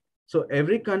 So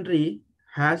every country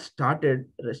has started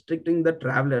restricting the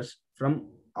travelers from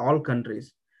all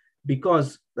countries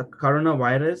because the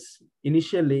coronavirus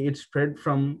initially it spread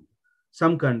from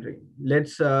some country.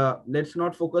 Let's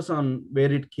not focus on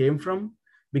where it came from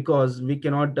because we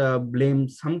cannot blame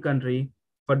some country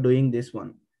for doing this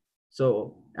one.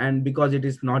 So and because it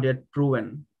is not yet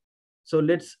proven. So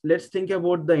let's think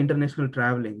about the international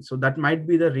traveling. So that might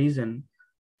be the reason.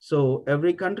 So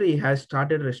every country has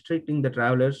started restricting the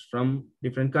travelers from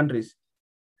different countries,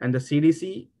 and the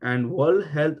CDC and World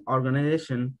Health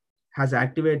Organization has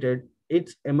activated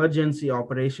its emergency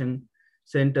operation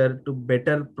center to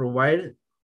better provide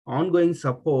ongoing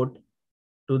support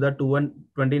to the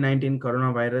 2019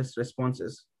 coronavirus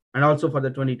responses, and also for the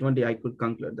 2020 I could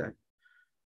conclude that,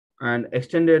 and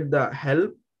extended the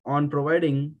help on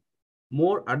providing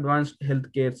more advanced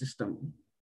healthcare system.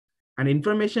 And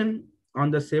information on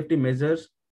the safety measures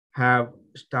have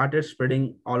started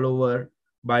spreading all over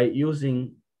by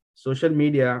using social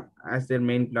media as their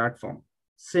main platform.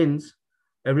 Since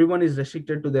everyone is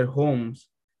restricted to their homes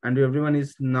and everyone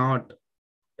is not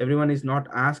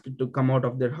asked to come out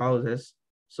of their houses,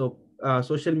 so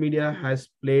social media has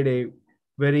played a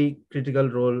very critical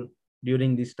role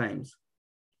during these times.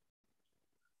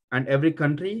 And every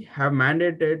country have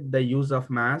mandated the use of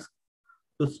masks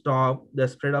to stop the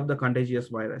spread of the contagious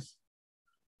virus.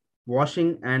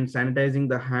 Washing and sanitizing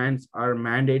the hands are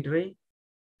mandatory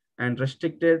and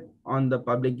restricted on the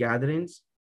public gatherings,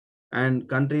 and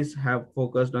countries have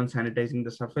focused on sanitizing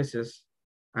the surfaces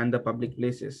and the public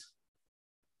places.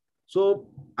 So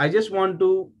I just want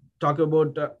to talk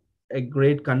about a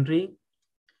great country,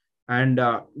 and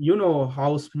you know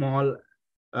how small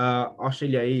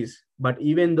Australia is, but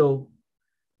even though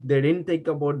they didn't think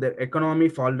about their economy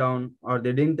fall down or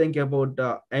they didn't think about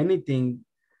anything,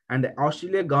 and the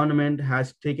Australia government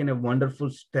has taken a wonderful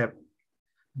step.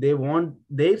 They want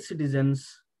their citizens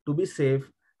to be safe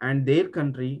and their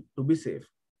country to be safe.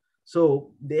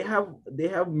 So they have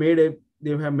made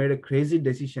a crazy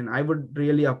decision. I would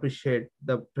really appreciate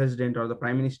the president or the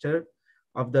prime minister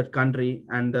of that country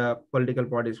and the political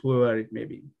parties, whoever it may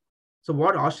be. So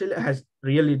what Australia has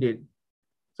really did,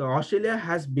 so Australia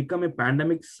has become a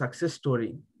pandemic success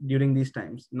story during these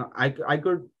times. Now, I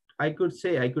could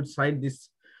cite this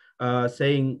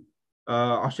saying,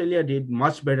 Australia did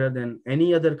much better than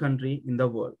any other country in the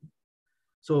world.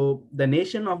 So the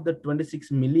nation of the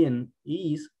 26 million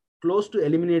is close to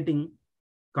eliminating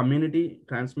community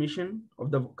transmission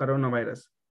of the coronavirus.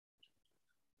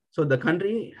 So the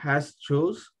country has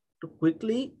chose to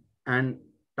quickly and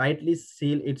tightly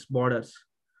seal its borders.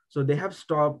 So they have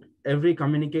stopped every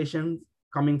communication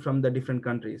coming from the different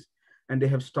countries, and they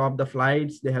have stopped the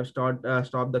flights. They have stopped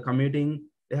the commuting.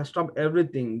 They have stopped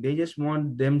everything. They just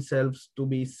want themselves to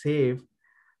be safe,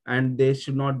 and they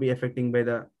should not be affected by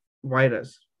the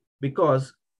virus,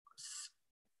 because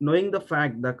knowing the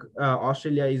fact that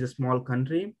Australia is a small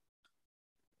country,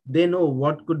 they know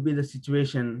what could be the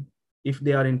situation if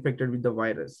they are infected with the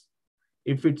virus.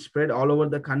 If it spread all over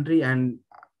the country, and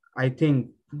I think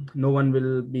no one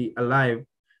will be alive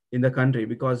in the country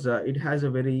because it has a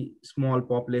very small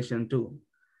population too.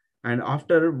 And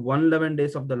after 111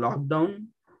 days of the lockdown,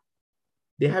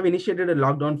 they have initiated a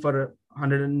lockdown for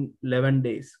 111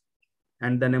 days,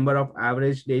 and the number of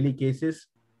average daily cases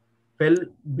fell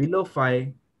below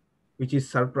 5, which is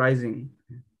surprising.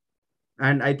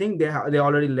 And I think they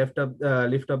already lift up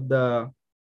the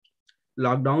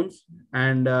lockdowns,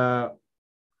 and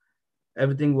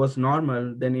everything was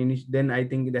normal. Then I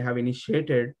think they have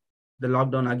initiated the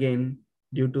lockdown again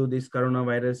due to this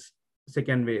coronavirus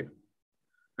second wave.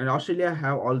 And Australia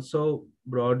have also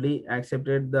broadly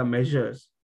accepted the measures,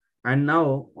 and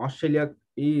now Australia's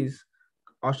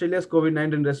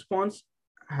COVID-19 response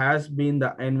has been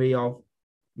the envy of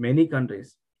many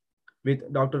countries,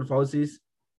 with Dr. Fauci's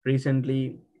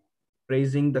recently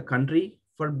praising the country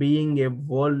for being a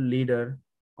world leader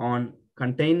on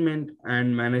containment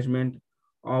and management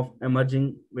of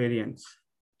emerging variants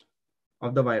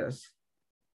of the virus.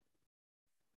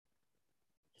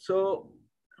 So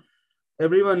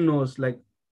everyone knows, like,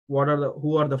 who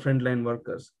are the frontline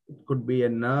workers. It could be a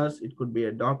nurse, it could be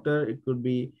a doctor, it could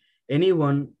be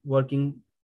anyone working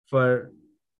for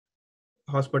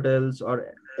hospitals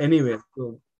or anywhere.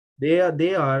 So they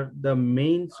are the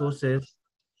main sources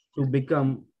to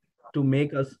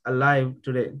make us alive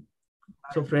today.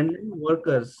 So frontline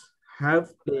workers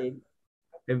have played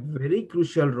a very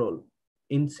crucial role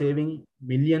in saving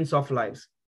millions of lives.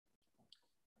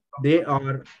 They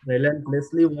are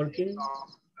relentlessly working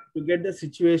to get the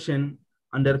situation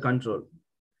under control.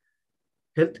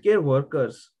 Healthcare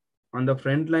workers on the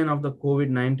front line of the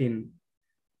COVID-19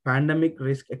 pandemic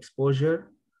risk exposure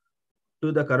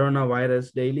to the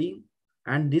coronavirus daily,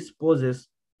 and this poses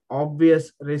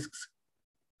obvious risks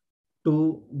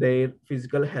to their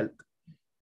physical health.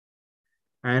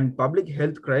 And public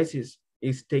health crisis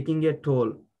is taking a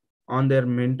toll on their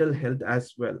mental health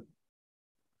as well,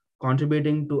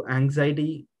 contributing to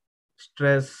anxiety,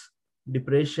 stress,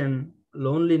 depression,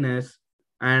 loneliness,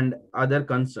 and other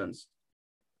concerns,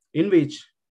 in which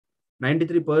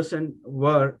 93%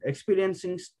 were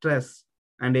experiencing stress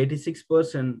and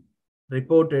 86%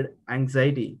 reported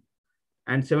anxiety,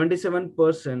 and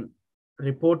 77%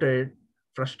 reported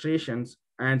frustrations,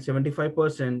 and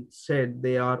 75% said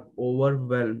they are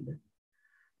overwhelmed.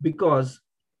 Because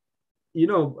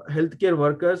healthcare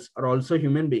workers are also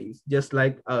human beings just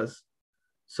like us.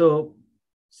 So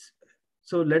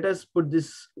let us put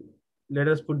this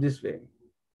way.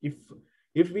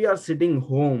 If we are sitting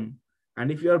home, and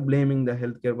if you are blaming the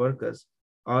healthcare workers,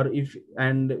 or if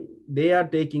and they are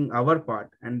taking our part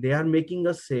and they are making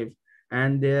us safe,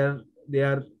 and they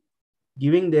are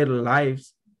giving their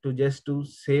lives to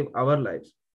save our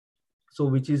lives, so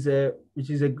which is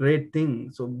a great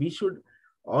thing. So we should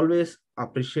always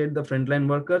appreciate the frontline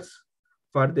workers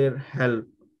for their help.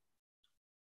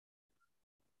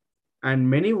 And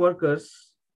many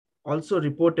workers also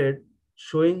reported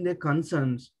showing their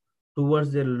concerns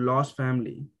towards their lost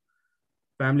family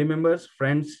members,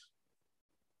 friends,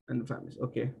 and families.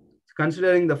 Okay.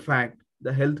 Considering the fact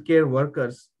the healthcare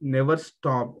workers never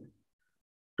stopped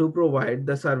to provide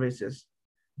the services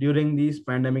during these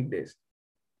pandemic days.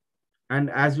 And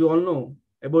as we all know,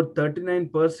 about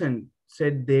 39%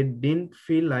 said they didn't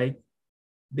feel like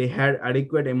they had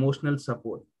adequate emotional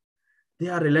support. They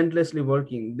are relentlessly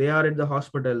working. They are at the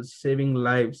hospitals saving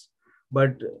lives.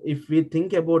 But if we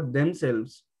think about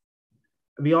themselves,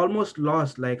 we almost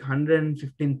lost like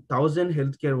 115,000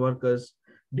 healthcare workers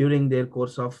during their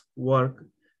course of work,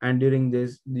 and during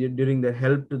their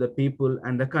help to the people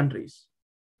and the countries.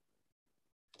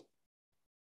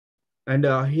 And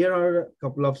here are a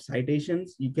couple of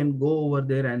citations. You can go over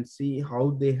there and see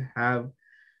how they have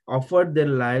offered their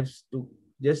lives to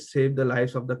just save the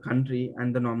lives of the country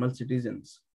and the normal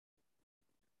citizens.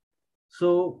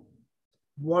 So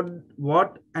what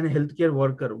an healthcare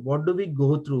worker, what do we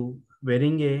go through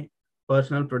wearing a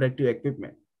personal protective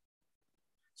equipment?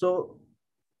 So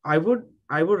I would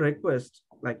request,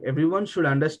 like, everyone should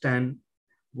understand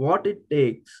what it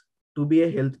takes to be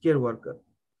a healthcare worker.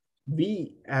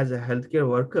 We as a healthcare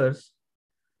workers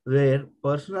wear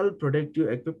personal protective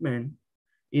equipment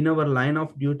in our line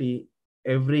of duty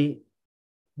every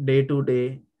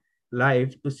day-to-day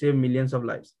life to save millions of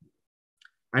lives.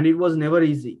 And it was never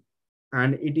easy.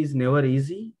 And it is never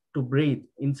easy to breathe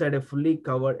inside a fully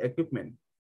covered equipment.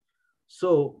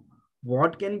 So,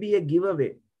 what can be a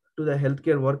giveaway to the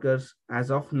healthcare workers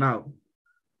as of now?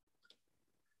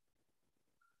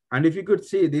 And if you could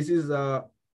see, this is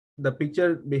the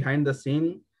picture behind the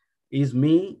scene is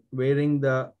me wearing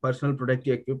the personal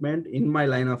protective equipment in my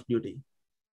line of duty.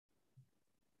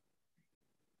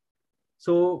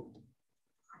 So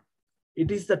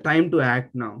it is the time to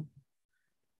act now.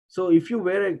 So if you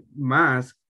wear a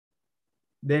mask,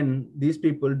 then these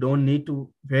people don't need to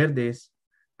wear this,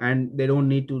 and they don't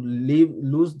need to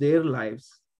lose their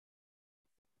lives.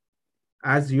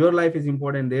 As your life is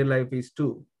important, their life is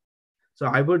too. So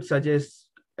I would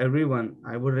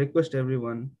request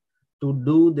everyone to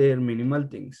do their minimal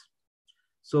things.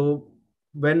 So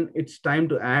when it's time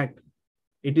to act,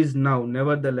 it is now,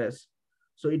 nevertheless.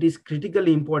 So it is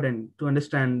critically important to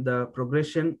understand the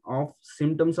progression of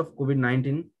symptoms of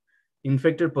COVID-19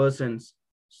 infected persons.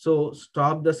 So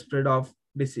stop the spread of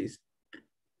disease.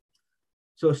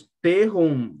 So stay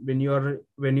home when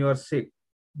you are sick.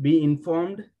 Be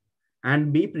informed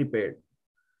and be prepared.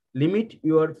 Limit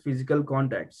your physical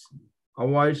contacts.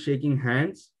 Avoid shaking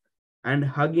hands and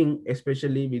hugging,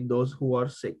 especially with those who are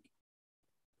sick.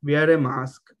 Wear a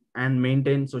mask and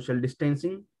maintain social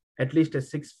distancing at least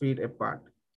 6 feet apart.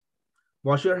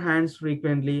 Wash your hands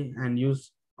frequently and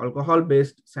use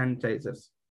alcohol-based sanitizers.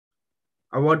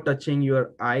 Avoid touching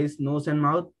your eyes, nose, and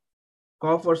mouth.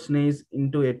 Cough or sneeze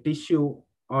into a tissue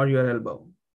or your elbow.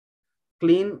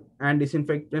 Clean and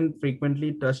disinfect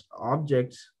frequently touched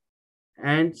objects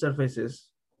and surfaces.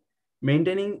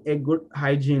 Maintaining a good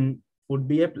hygiene would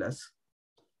be a plus.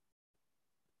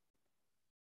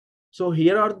 So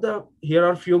here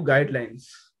are few guidelines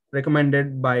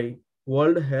recommended by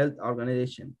World Health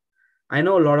Organization. I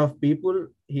know a lot of people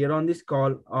here on this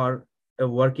call are a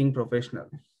working professional.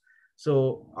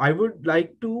 So I would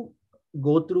like to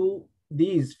go through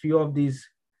these few of these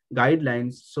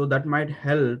guidelines so that might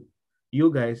help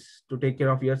you guys to take care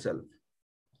of yourself.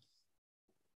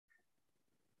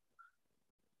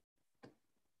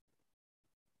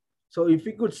 So if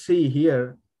we could see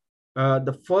here,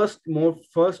 the first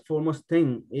foremost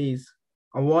thing is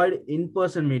avoid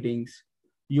in-person meetings,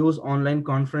 use online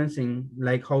conferencing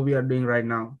like how we are doing right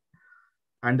now.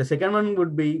 And the second one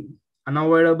would be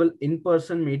unavoidable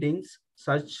in-person meetings,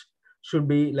 such should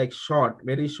be like short,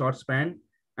 very short span,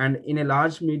 and in a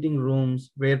large meeting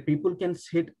rooms where people can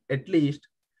sit at least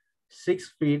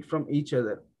 6 feet from each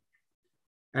other.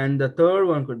 And the third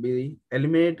one could be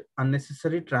eliminate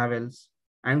unnecessary travels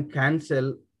and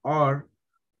cancel or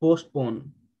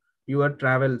postpone your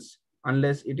travels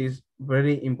unless it is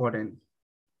very important.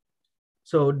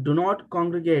 So do not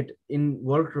congregate in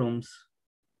workrooms,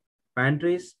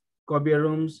 pantries, copier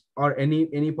rooms, or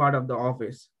any part of the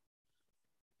office.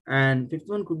 And fifth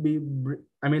one could be,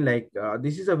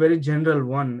 this is a very general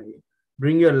one.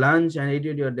 Bring your lunch and eat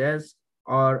at your desk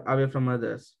or away from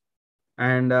others.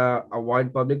 And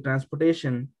avoid public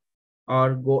transportation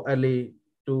or go early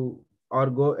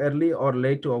or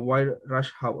late to avoid rush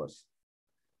hours.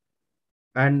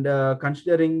 And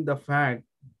considering the fact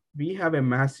we have a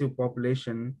massive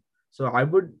population, so I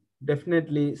would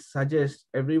definitely suggest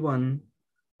everyone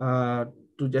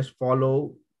to just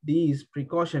follow these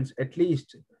precautions at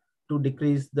least to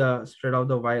decrease the spread of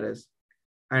the virus,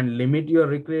 and limit your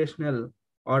recreational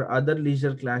or other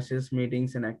leisure classes,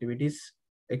 meetings and activities,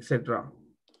 etc.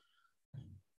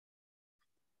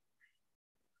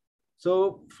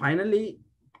 So finally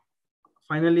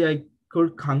I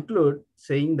could conclude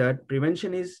saying that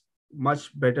prevention is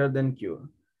much better than cure.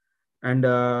 And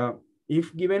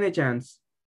if given a chance,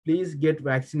 please get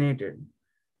vaccinated.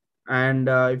 And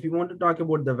if you want to talk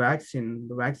about the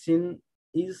vaccine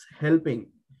is helping,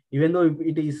 even though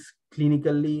it is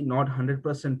clinically not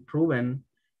 100% proven,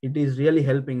 it is really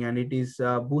helping, and it is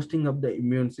boosting up the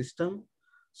immune system.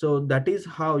 So that is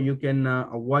how you can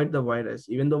avoid the virus.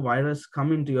 Even though virus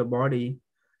come into your body,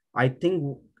 I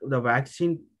think the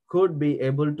vaccine could be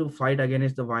able to fight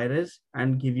against the virus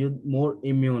and give you more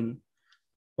immune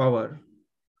power.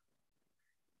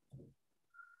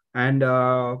 And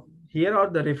here are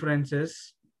the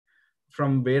references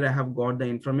from where I have got the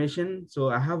information. So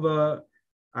I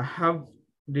have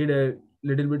did a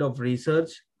little bit of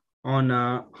research on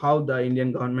how the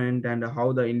Indian government and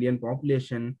how the Indian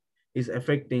population is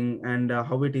affecting, and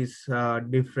how it is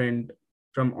different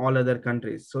from all other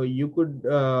countries. So you could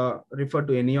refer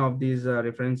to any of these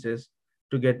references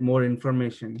to get more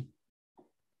information.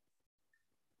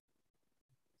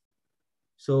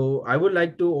 So I would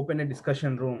like to open a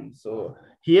discussion room. So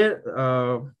here,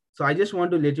 so I just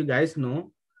want to let you guys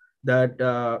know that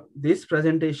this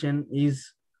presentation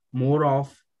is more of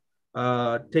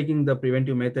taking the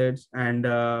preventive methods, and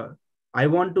I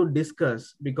want to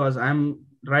discuss, because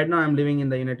right now I'm living in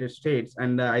the United States,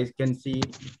 and I can see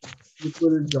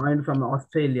people join from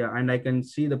Australia, and I can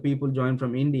see the people join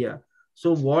from India.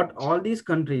 So what all these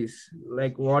countries,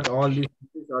 what all these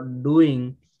countries are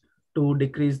doing to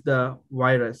decrease the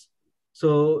virus.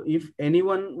 So if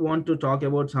anyone want to talk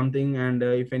about something, and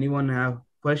if anyone have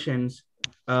questions,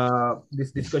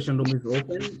 this discussion room is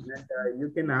open, and you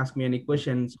can ask me any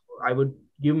questions. I would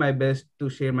give my best to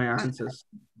share my answers.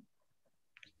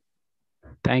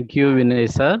 Thank you,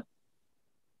 Vinay sir.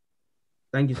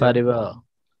 Thank you, for sir. your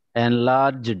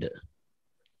enlarged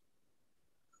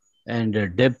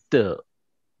and depth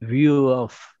view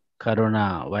of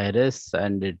coronavirus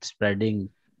and its spreading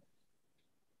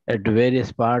at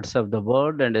various parts of the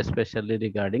world, and especially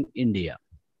regarding India.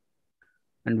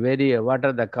 And what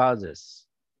are the causes,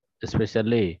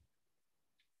 especially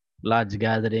large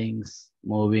gatherings,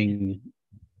 moving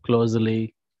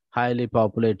closely, highly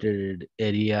populated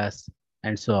areas,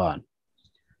 and so on.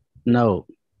 Now,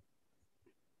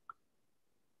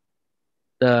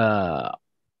 the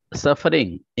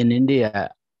suffering in India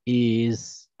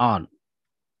is on,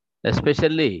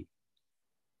 especially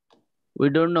we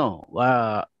don't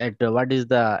know at what is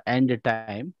the end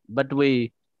time, but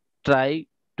we try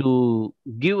to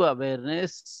give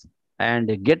awareness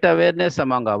and get awareness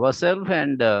among ourselves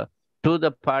and to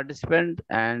the participant,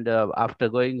 and after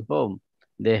going home,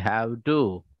 they have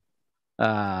to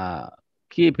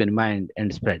keep in mind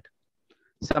and spread.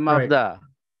 Some of the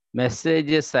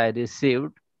messages I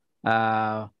received,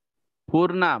 Purna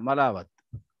Malawat.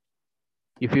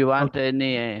 If you want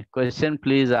any question,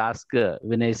 please ask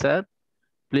Vinay sir.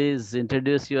 Please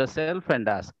introduce yourself and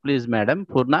ask. Please, Madam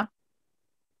Purna.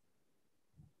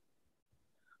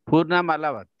 Purna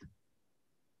Malawat.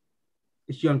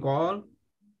 Is she on call?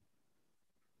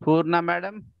 Purna,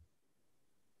 Madam.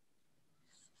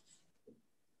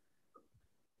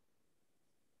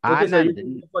 Okay, sir, you Anand.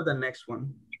 can go for the next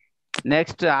one.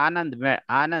 Next, Anand.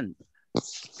 Anand.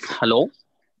 Hello.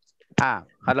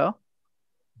 Hello.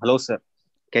 Hello, sir.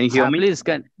 Can you hear me? Please,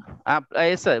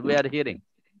 yes, sir. We are hearing.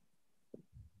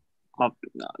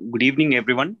 Good evening,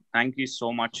 everyone. Thank you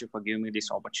so much for giving me this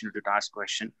opportunity to ask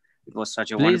question. It was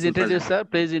such a Please wonderful introduce, sir.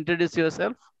 Please introduce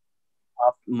yourself.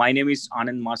 My name is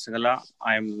Anand Masagala.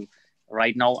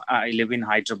 Right now, I live in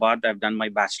Hyderabad. I've done my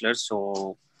bachelor's,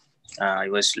 so I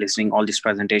was listening all this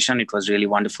presentation. It was really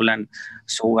wonderful and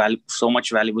so much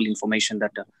valuable information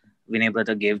that Vinay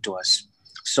brother gave to us.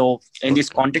 So in this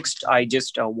context, I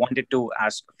just wanted to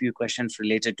ask a few questions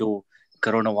related to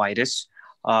coronavirus.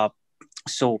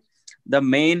 So the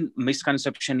main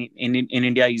misconception in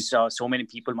India is so many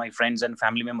people, my friends and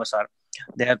family members,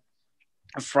 they're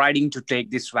afraid to take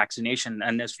this vaccination,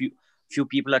 and there's few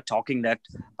people are talking that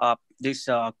this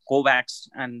Covax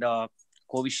and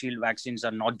Covishield vaccines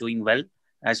are not doing well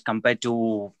as compared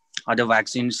to other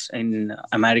vaccines in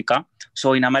America.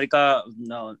 So in America,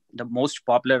 the most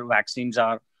popular vaccines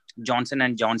are Johnson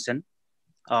and Johnson,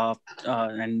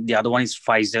 and the other one is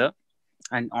Pfizer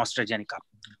and AstraZeneca.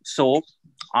 So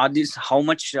how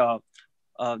much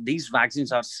these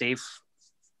vaccines are safe?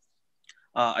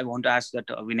 I want to ask that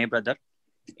Vinay brother,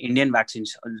 Indian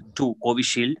vaccines to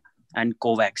Covishield and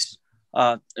Covax,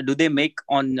 do they make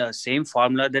on the same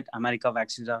formula that America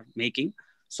vaccines are making?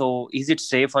 So is it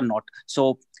safe or not?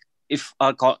 So if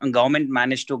a government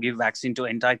managed to give vaccine to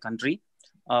entire country,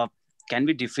 can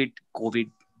we defeat COVID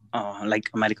like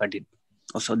America did?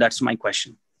 So that's my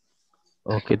question.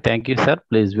 Okay, thank you, sir.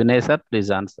 Please, Vinay sir, please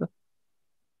answer.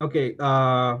 Okay,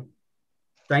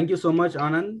 thank you so much,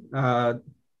 Anand.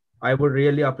 I would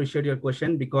really appreciate your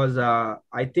question because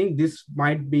I think this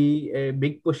might be a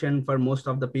big question for most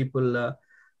of the people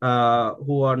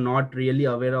who are not really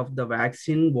aware of the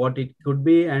vaccine, what it could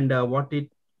be and what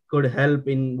it could help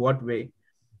in what way.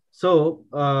 So,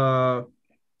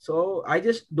 so I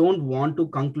just don't want to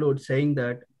conclude saying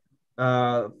that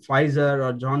Pfizer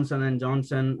or Johnson and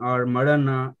Johnson or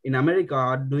Moderna in America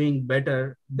are doing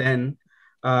better than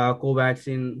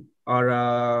Covaxin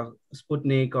or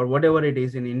Sputnik or whatever it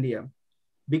is in India,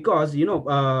 because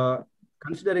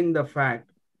considering the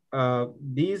fact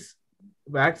these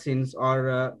vaccines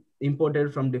are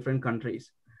imported from different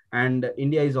countries, and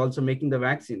India is also making the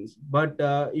vaccines. But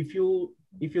if you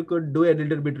could do a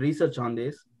little bit research on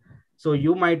this, so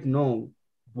you might know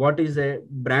what is a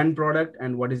brand product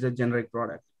and what is a generic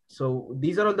product. So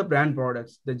these are all the brand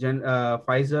products, the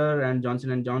Pfizer and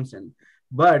Johnson and Johnson,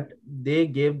 but they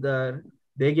gave the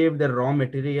raw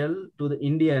material to the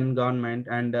Indian government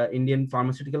and Indian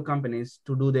pharmaceutical companies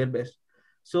to do their best.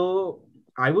 So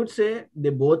I would say they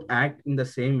both act in the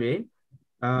same way.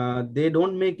 They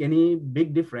don't make any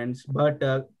big difference, but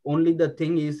only the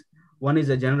thing is one is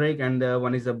a generic and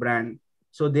one is a brand.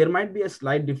 So there might be a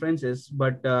slight differences,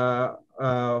 but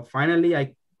finally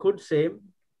I could say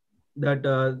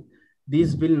that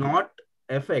these will not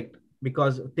affect,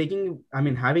 because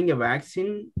having a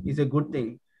vaccine is a good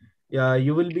thing.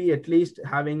 You will be at least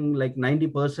having like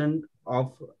 90%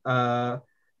 of the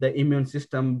immune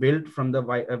system built from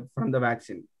the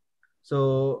vaccine.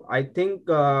 So I think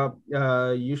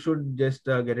you should just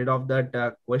get rid of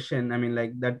that question.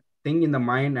 Like that thing in the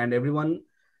mind, and everyone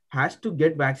has to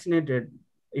get vaccinated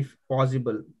if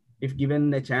possible. If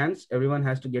given a chance, everyone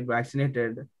has to get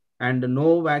vaccinated, and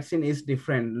no vaccine is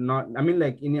different.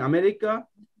 Like in America,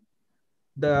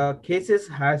 the cases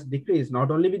has decreased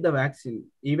not only with the vaccine.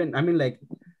 Even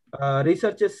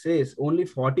researchers says only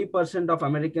 40% of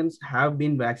Americans have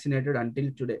been vaccinated until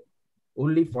today.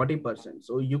 Only 40%.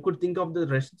 So you could think of the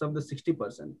rest of the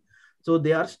 60%. So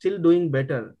they are still doing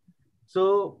better.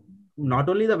 So not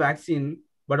only the vaccine,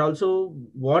 but also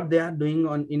what they are doing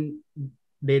in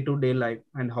day-to-day life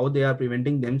and how they are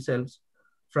preventing themselves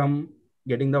from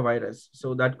getting the virus.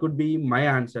 So that could be my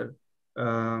answer,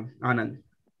 Anand.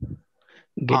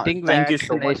 Getting Thank you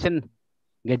so much.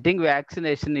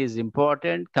 vaccination is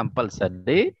important,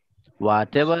 compulsory.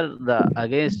 Whatever the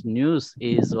against news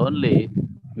is only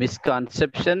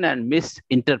misconception and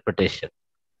misinterpretation.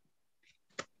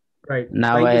 Right.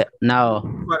 Now, Thank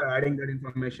you for adding that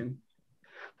information.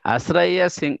 Asraya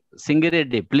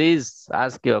Singireddy, please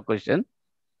ask your question.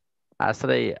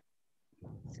 Asraya.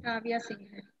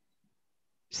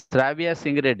 Stravia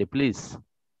Singireddy, please.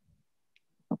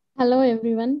 Hello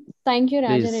everyone. Thank you,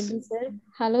 Raja Please. Reddy sir.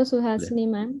 Hello Suhasini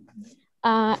ma'am.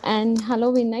 And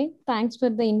hello, Vinay. Thanks for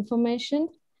the information.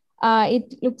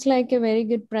 It looks like a very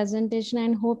good presentation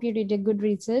and hope you did a good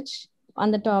research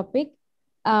on the topic.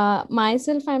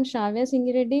 Myself, I'm Shavya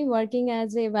Singhireddy, working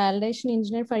as a validation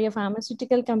engineer for a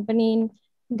pharmaceutical company in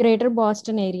Greater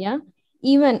Boston area.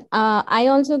 Even I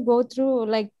also go through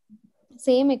like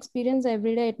same experience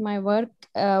every day at my work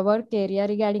area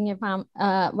regarding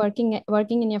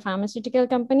working in a pharmaceutical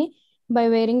company by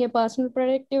wearing a personal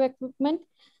protective equipment.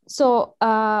 So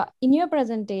in your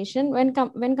presentation, when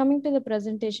coming to the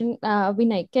presentation,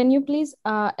 Vinay, can you please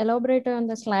elaborate on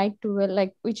the slide 12,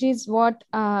 like which is what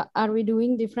are we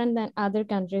doing different than other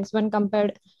countries when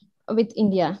compared with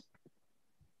India?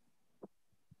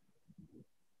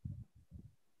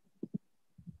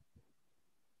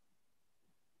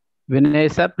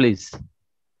 Vinay sir, please.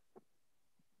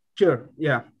 Sure.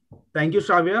 Yeah. Thank you,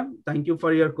 Shravya. Thank you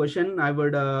for your question. I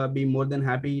would be more than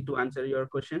happy to answer your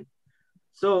question.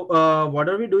 So, what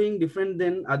are we doing different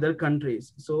than other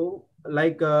countries? So,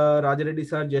 like Raja Reddy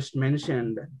sir just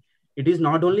mentioned, it is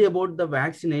not only about the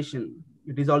vaccination,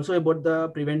 it is also about the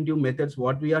preventive methods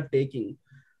what we are taking.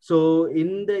 So,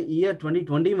 in the year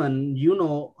 2021, you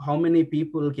know how many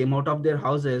people came out of their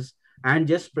houses and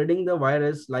just spreading the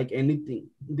virus like anything.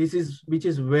 This is which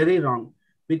is very wrong,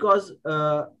 because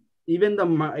even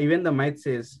the myth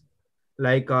says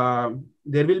like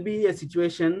there will be a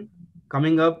situation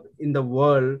coming up in the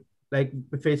world, like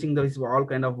facing those all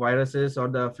kind of viruses or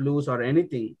the flus or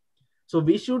anything. So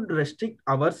we should restrict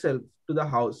ourselves to the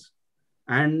house,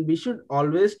 and we should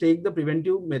always take the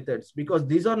preventive methods, because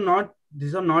these are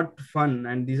not fun,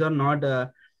 and these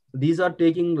are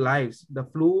taking lives. The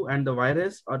flu and the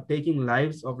virus are taking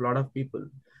lives of a lot of people.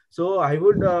 So I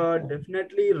would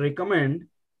definitely recommend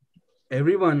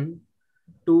everyone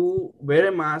to wear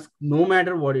a mask no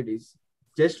matter what it is.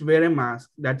 Just wear a mask,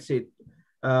 that's it.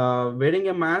 Wearing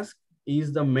a mask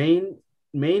is the main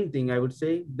thing, I would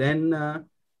say. Then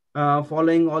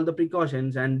following all the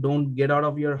precautions, and don't get out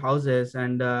of your houses,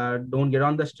 and don't get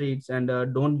on the streets, and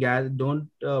don't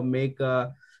make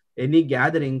any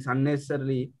gatherings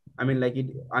unnecessarily. I mean, like it,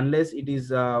 unless it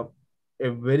is a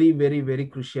very very very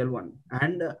crucial one.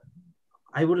 And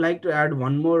I would like to add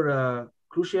one more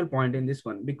crucial point in this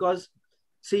one, because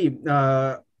see,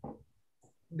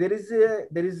 there is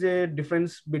a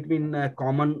difference between a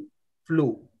common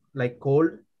flu like cold,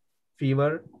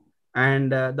 fever,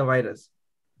 and the virus.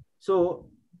 So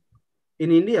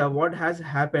in India, what has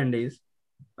happened is,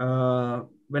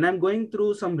 when I'm going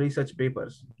through some research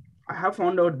papers, I have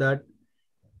found out that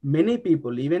many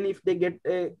people, even if they get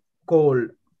a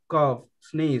cold, cough,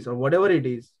 sneeze, or whatever it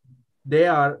is, they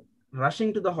are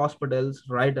rushing to the hospitals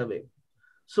right away.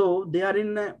 So they are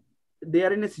in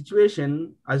a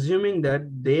situation assuming that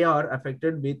they are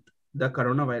affected with the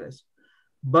coronavirus,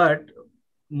 but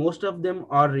most of them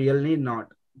are really not.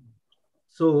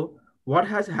 So what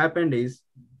has happened is,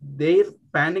 their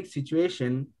panic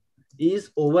situation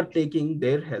is overtaking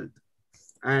their health,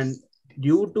 and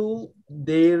due to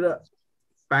their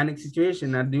panic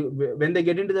situation, and when they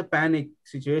get into the panic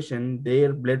situation,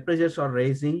 their blood pressures are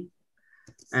raising,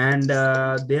 and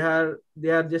they are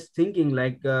just thinking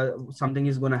like something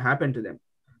is going to happen to them.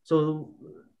 So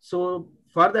so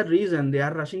for that reason, they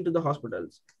are rushing to the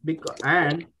hospitals,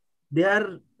 and they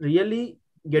are really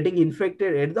getting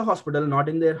infected at the hospital, not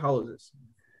in their houses.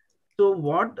 So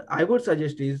what I would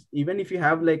suggest is, even if you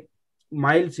have like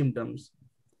mild symptoms,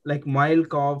 like mild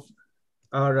cough,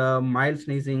 or mild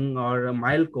sneezing, or a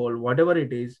mild cold, whatever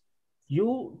it is,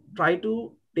 you try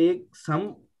to take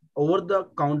some over the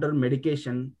counter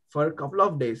medication for a couple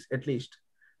of days at least.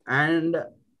 And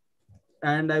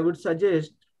and I would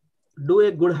suggest, do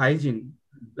a good hygiene,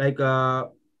 like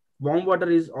warm water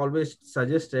is always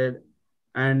suggested.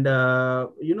 And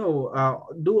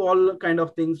do all kind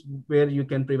of things where you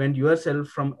can prevent yourself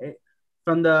from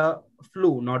the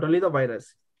flu, not only the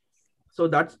virus. So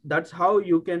that's how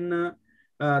you can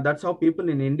that's how people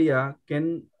in India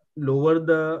can lower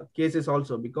the cases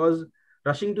also, because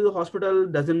rushing to the hospital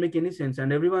doesn't make any sense,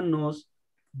 and everyone knows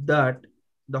that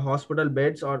the hospital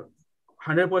beds are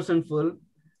 100% full,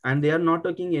 and they are not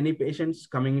taking any patients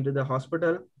coming into the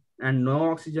hospital, and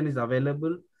no oxygen is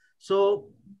available. So,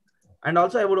 and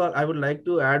also I would like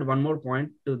to add one more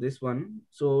point to this one.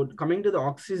 So coming to the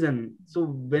oxygen, so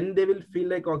when they will feel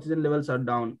like oxygen levels are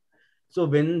down, so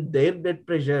when their blood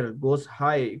pressure goes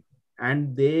high,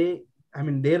 and their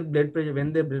blood pressure,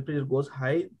 when their blood pressure goes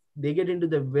high, they get into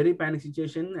the very panic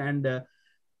situation, and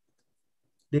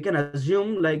they can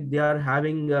assume like they are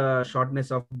having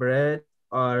shortness of breath,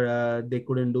 or they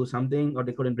couldn't do something, or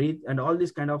they couldn't breathe, and all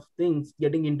these kind of things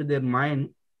getting into their mind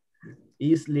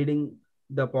is leading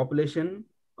the population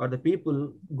or the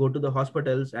people go to the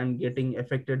hospitals and getting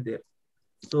affected there.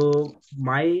 So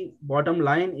my bottom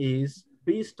line is,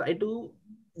 please try to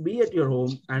be at your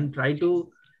home and try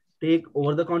to take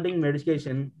over the counting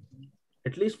medication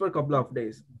at least for a couple of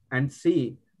days and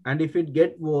see. And if it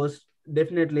get worse,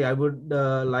 definitely I would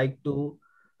like to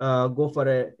go for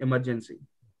a emergency.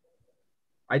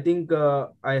 I think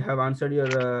I have answered your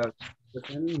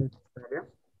question, Ms. Arya.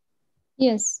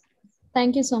 Yes.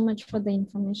 Thank you so much for the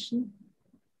information.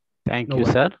 Thank No you,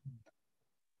 worries. sir.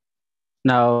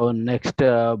 Now, next,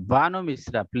 Banu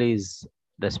Misra, please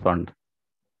respond.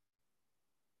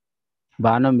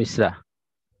 Banu Misra.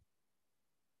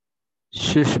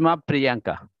 Shushma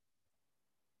Priyanka.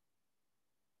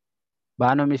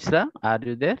 Banu Misra, are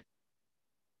you there?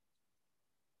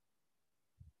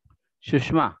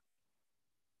 Shushma.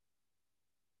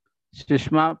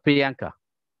 Shushma Priyanka.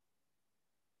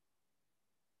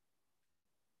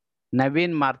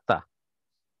 Naveen Martha.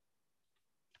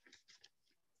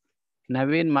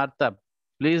 Naveen Martha,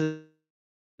 please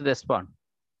respond.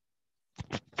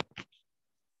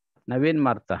 Naveen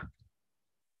Martha.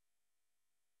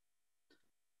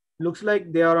 Looks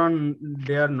like they are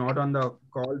not on the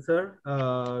call, sir.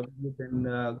 You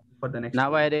can for the next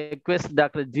Now one. I request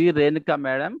Dr. G. Renuka,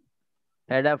 madam,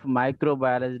 head of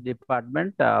microbiology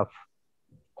department of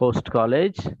Coast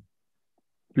College.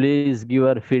 Please give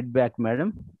her feedback,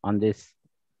 madam, on this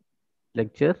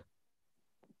lecture.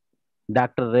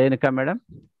 Dr. Renuka, madam.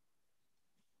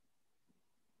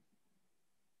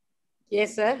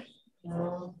 Yes, sir.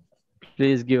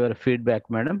 Please give her feedback,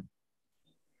 madam.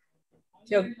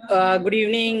 So, good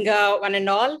evening, one and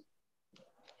all.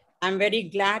 I'm very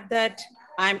glad that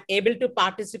I'm able to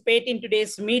participate in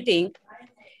today's meeting.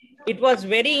 It was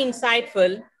very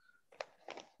insightful,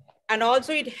 and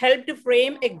also it helped to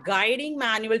frame a guiding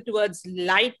manual towards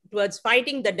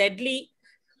fighting the deadly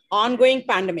ongoing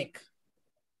pandemic.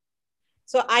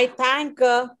 So I thank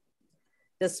the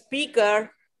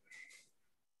speaker,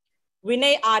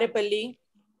 Vinay Arepalli,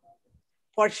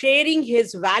 for sharing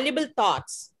his valuable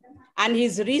thoughts and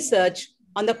his research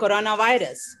on the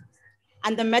coronavirus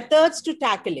and the methods to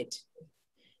tackle it.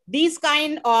 These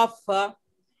kind of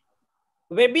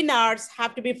webinars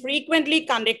have to be frequently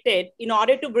conducted in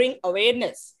order to bring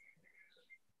awareness.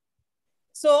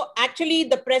 So actually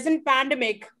the present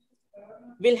pandemic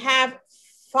will have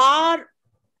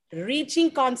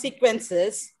far-reaching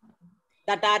consequences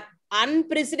that are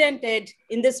unprecedented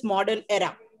in this modern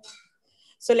era.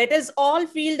 So let us all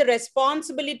feel the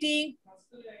responsibility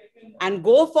and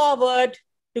go forward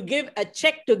to give a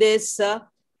check to this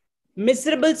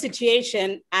miserable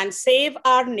situation and save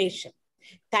our nation.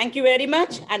 Thank you very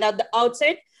much. And at the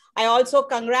outset, I also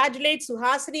congratulate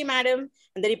Suhasini Madam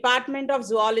and the Department of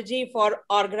Zoology for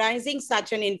organizing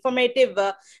such an informative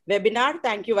webinar.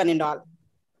 Thank you, one and all.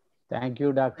 Thank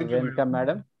you, Dr. Renuka,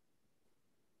 madam.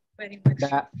 Very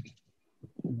much.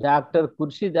 Dr.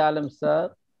 Khurshid Alam,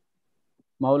 sir,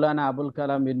 Maulana Abul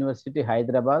Kalam University,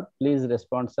 Hyderabad. Please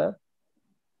respond, sir.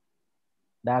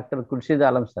 Dr. Khurshid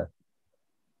Alam, sir.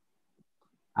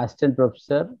 Assistant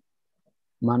Professor,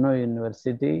 Mano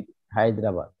University,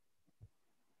 Hyderabad.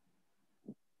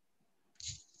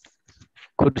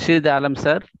 Khurshid Alam,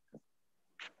 sir.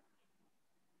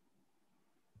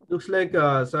 Looks like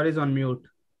sir is on mute.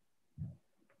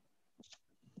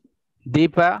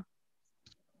 Deepa.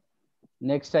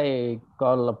 Next, I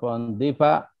call upon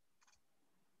Deepa.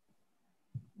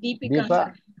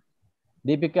 Deepika.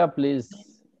 Deepika, please.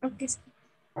 Okay.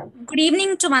 Good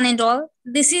evening to one and all.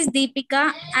 This is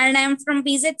Deepika and I am from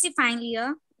BZC final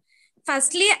year.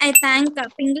 Firstly, I thank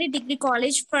Pingley Degree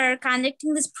College for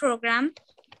conducting this program.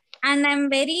 And I'm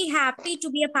very happy to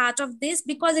be a part of this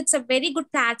because it's a very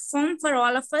good platform for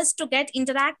all of us to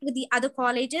interact with the other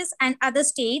colleges and other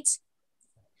states.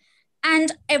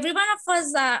 And every one of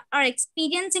us are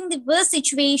experiencing the worst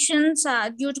situations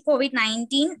due to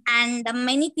COVID-19, and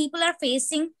many people are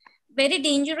facing very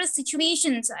dangerous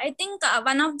situations. I think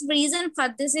one of the reasons for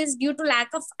this is due to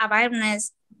lack of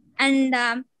awareness. And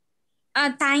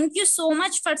thank you so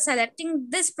much for selecting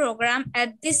this program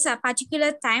at this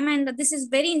particular time. And this is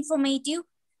very informative.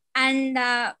 And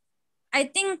I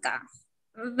think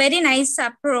very nice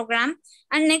program.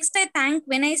 And next, I thank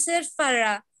Vinay sir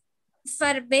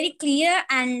for very clear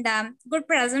and good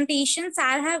presentations.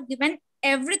 I have given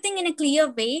everything in a clear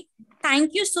way.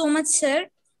 Thank you so much, sir.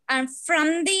 And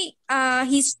from the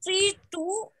history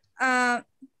to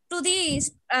the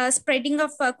spreading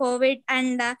of COVID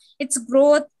and its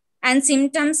growth and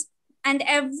symptoms and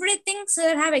everything,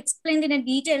 sir, have explained in a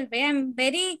detailed way. I'm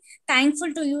very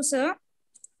thankful to you, sir,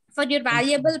 for your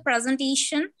valuable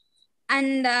presentation.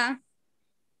 And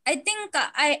I I think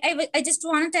I just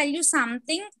want to tell you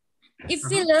something. If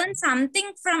we learn something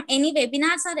from any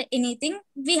webinars or anything,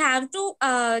 we have to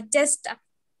just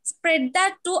spread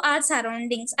that to our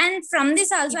surroundings. And from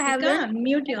this also I have learned.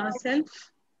 Unmute yourself.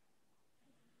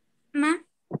 Ma'am?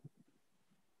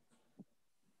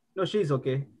 No, she's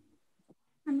okay.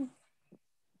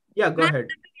 Yeah, go ahead.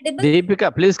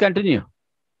 Deepika, please continue.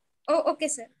 Oh, okay,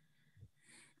 sir.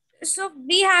 So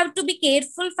we have to be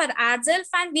careful for ourselves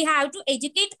and we have to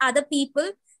educate other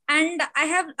people. And I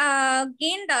have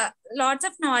gained lots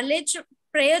of knowledge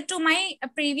prior to my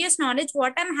previous knowledge,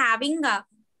 what I'm having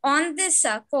on this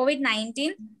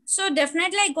COVID-19. So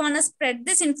definitely I'm gonna spread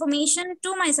this information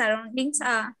to my surroundings.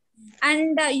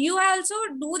 And you also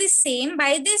do the same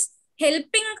by this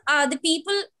helping the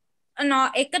people.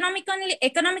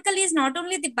 Economically is not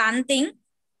only the one thing.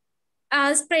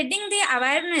 Spreading the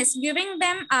awareness, giving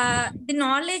them the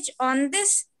knowledge on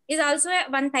this is also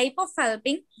one type of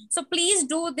helping. So please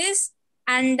do this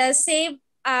and save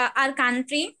our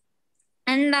country.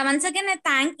 And once again, I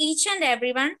thank each and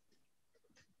everyone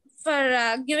for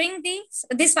giving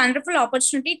this wonderful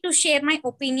opportunity to share my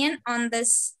opinion on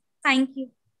this. Thank you.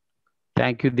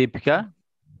 Thank you, Deepika.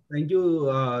 Thank you,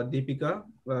 Deepika.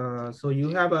 So you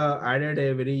have added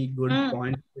a very good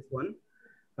point to this one,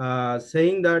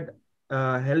 saying that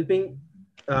helping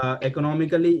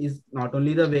economically is not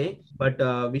only the way, but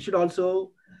we should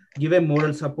also give a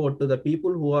moral support to the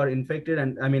people who are infected,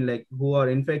 and I mean like who are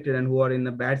infected and who are in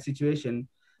a bad situation.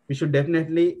 We should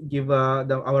definitely give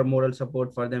our moral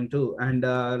support for them too. And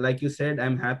like you said,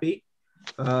 I'm happy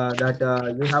that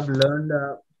you have learned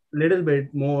a little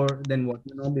bit more than what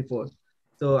you know before.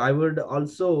 So I would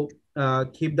also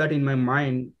keep that in my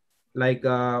mind. Like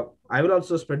I will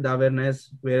also spread the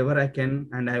awareness wherever I can,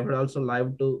 and I would also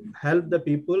like to help the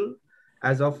people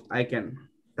as of I can.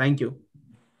 Thank you.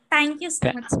 Thank you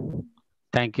so much.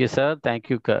 Thank you, sir. Thank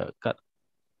you,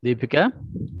 Deepika.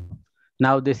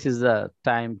 Now this is the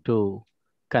time to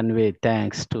convey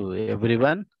thanks to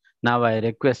everyone. Now I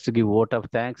request to give vote of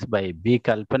thanks by B.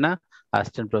 Kalpana,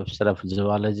 Assistant Professor of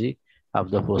Zoology of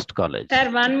the host college.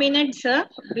 Sir, 1 minute, sir,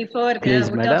 before Please,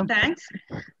 vote madam. of thanks.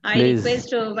 I Please.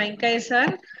 request Venkaya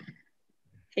sir,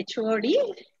 HOD,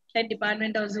 Head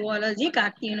Department of Zoology,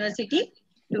 Karti University,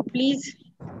 to please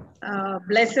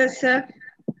bless us, sir.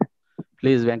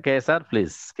 Please, Venkaya sir,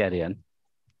 please carry on.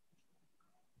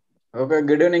 Okay,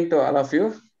 good evening to all of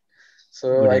you.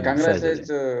 So Good I evening, congratulate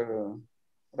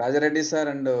Rajareddy sir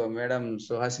and Madam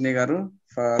Suhasini garu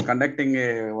for conducting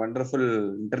a wonderful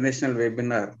international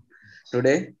webinar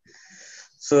today.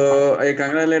 So I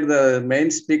congratulate the main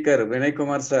speaker, Vinay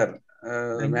Kumar sir,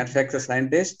 manufacturer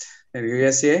scientist in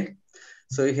USA.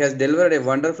 So he has delivered a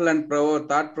wonderful and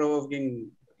thought-provoking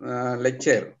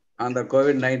lecture on the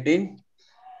COVID-19.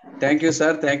 Thank you,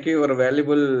 sir. Thank you for a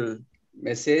valuable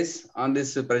message on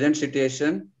this present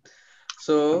situation.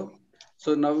 So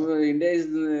now India is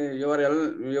you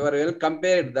are well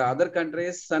compared the other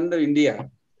countries and India.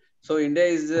 So India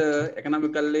is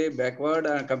economically backward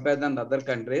compared than other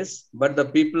countries, but the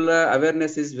people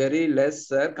awareness is very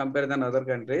less compared than other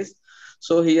countries.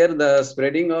 So here the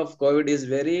spreading of COVID is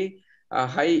very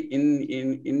high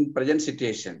in present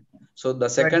situation. So the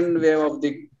second wave of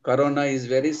the corona is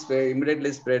very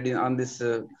immediately spreading on this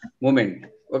moment.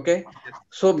 Okay,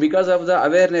 so because of the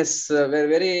awareness,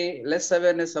 very less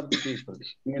awareness of the people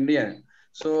in India.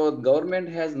 So government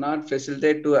has not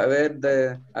facilitated to aware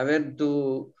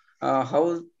to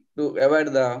how to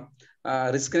avoid the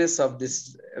riskiness of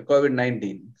this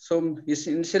COVID-19. So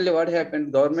initially what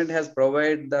happened, government has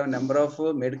provided the number of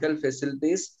medical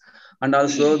facilities and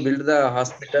also build the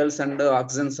hospitals and the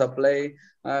oxygen supply.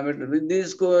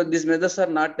 These measures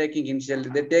are not taking initially,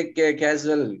 they take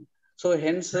casual. So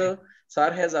hence, sir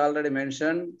has already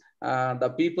mentioned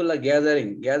the people are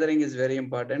gathering. Gathering is very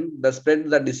important. The spread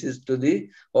the disease to the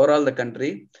overall the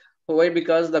country. Why?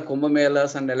 Because the Kumbh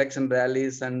Melas and election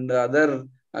rallies and other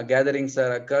gatherings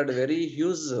are occurred very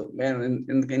huge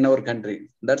in our country.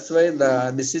 That's why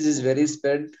the disease is very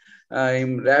spread.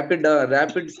 In rapid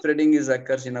spreading is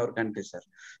occurs in our country, sir.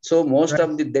 So most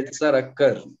of the deaths are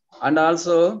occur, and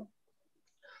also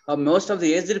most of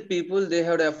the aged people, they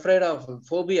have afraid of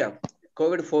phobia,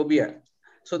 COVID phobia.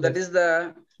 So that is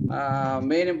the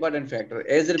main important factor.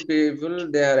 Aged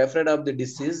people, they are afraid of the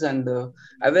disease, and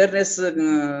awareness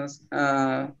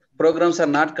programs are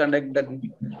not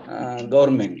conducted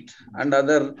government and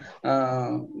other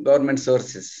government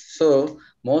sources. So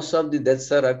most of the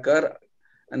deaths are occur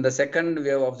in the second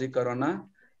wave of the corona.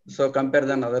 So compare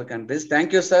than other countries.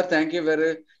 Thank you, sir. Thank you.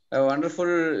 Very wonderful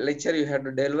lecture you had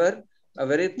to deliver.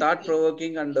 Very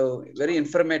thought-provoking and very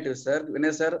informative, sir.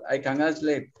 Vinay sir, I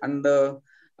congratulate. And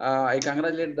I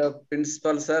congratulate the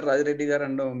principal, sir, Raj Reddy Garu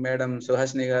and Madam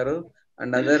Suhasini Garu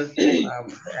and other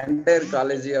entire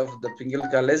college of the Pingle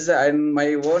College. And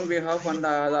my own behalf and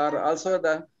also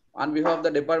on behalf of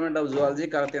the Department of Zoology,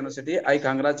 Karate University, I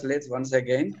congratulate once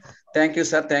again. Thank you,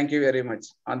 sir. Thank you very much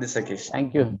on this occasion.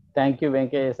 Thank you. Thank you,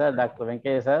 Venkaya sir, Dr.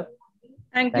 Venkaya sir.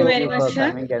 Thank you very much, for sir.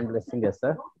 coming and blessing us,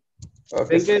 sir.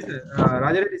 Okay, Venkaya sir,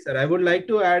 Rajareddy sir, I would like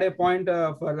to add a point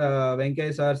for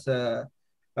Venkaya sir's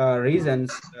reasons.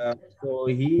 So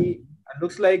he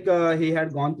looks like he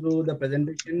had gone through the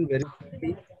presentation very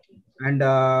quickly, and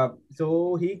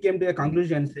so he came to a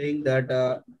conclusion saying that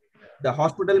the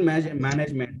hospital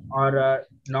management are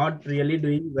not really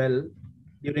doing well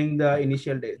during the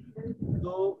initial days.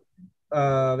 So,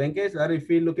 Venkesh sir, if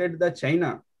we look at the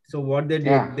China, so what they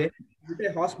did, they built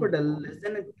a hospital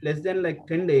less than like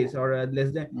 10 days or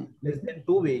less than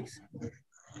 2 weeks, which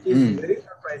is very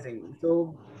surprising.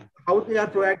 So, how they are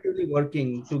proactively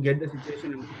working to get the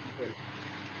situation under control.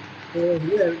 So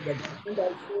here, the government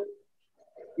also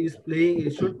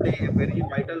should play a very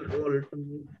vital role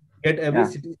to get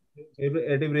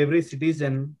every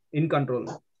citizen in control.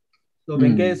 So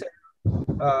Venkesh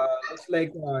looks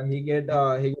like he get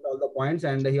all the points,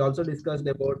 and he also discussed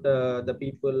about the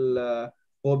people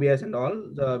phobias and all,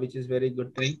 which is very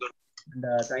good thing. And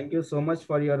thank you so much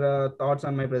for your thoughts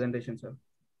on my presentation, sir.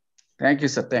 Thank you,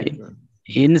 sir. Thank you.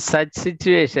 In such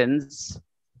situations,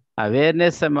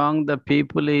 awareness among the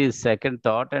people is second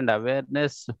thought, and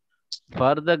awareness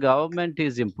for the government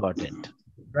is important.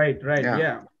 Right,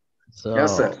 yeah. So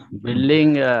Yes, sir.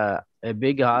 building a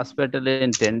big hospital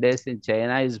in 10 days in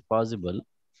China is possible.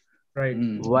 Right.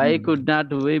 Why could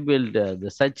not we build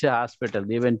such a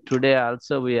hospital? Even today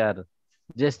also we are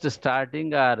just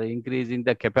starting or increasing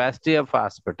the capacity of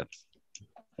hospitals.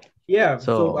 Yeah.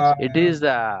 So it is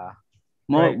the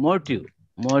motive.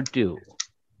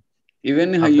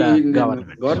 Even of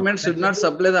the government should not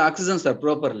supply the oxygen, sir,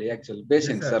 properly. Actually,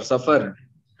 patients are suffering.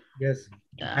 Yes.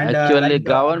 And actually,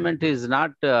 government is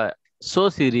not so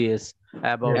serious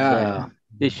about Yeah,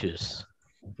 the issues.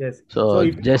 Yes. So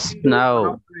if you just look into one now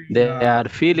of they my, are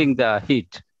feeling the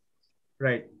heat.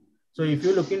 Right. So if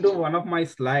you look into one of my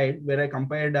slide where I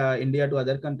compared India to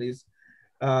other countries,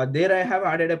 there I have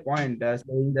added a point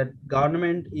saying that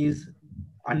government is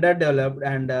underdeveloped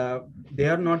and they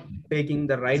are not taking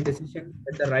the right decisions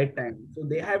at the right time. So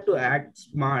they have to act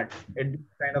smart at this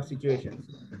kind of situations.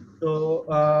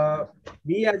 So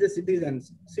we as a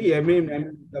citizens, see,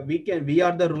 we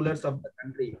are the rulers of the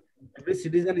country. Every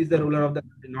citizen is the ruler of the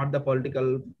country, not the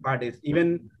political parties.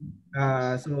 Even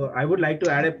so, I would like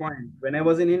to add a point. When I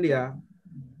was in India,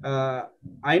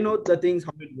 I know the things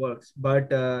how it works, but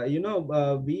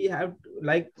we have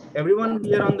like everyone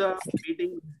here on the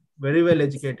meeting is very well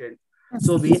educated,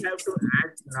 so we have to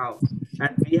act now,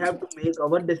 and we have to make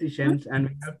our decisions, and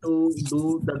we have to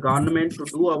do the government to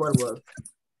do our work.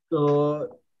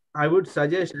 So I would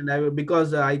suggest,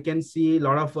 because I can see a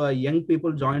lot of young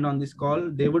people join on this call,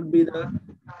 they would be the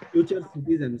future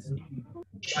citizens.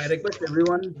 I request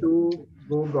everyone to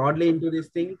go broadly into this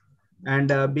thing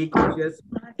and be conscious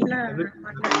of everything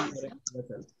happening around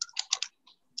yourself.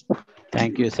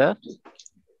 Thank you, sir.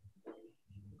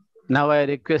 Now I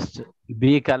request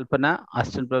B. Kalpana,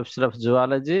 Assistant Professor of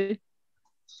Zoology,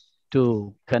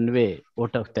 to convey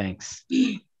vote of thanks.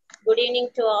 Good evening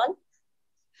to all.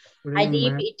 Good I evening,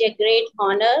 deem ma'am. it a great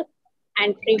honor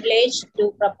and privilege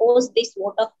to propose this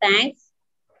vote of thanks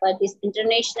for this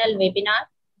international webinar.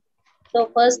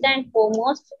 So first and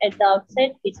foremost, at the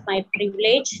outset, it's my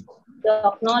privilege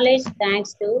to acknowledge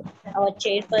thanks to our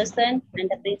chairperson and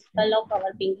the principal of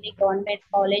our Bingley Government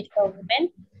College for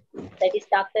Women, that is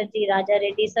Dr. G. Raja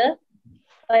Reddy sir,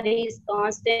 for his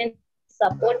constant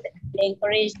support and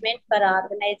encouragement for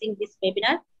organizing this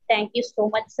webinar. Thank you so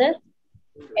much, sir.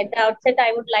 At the outset,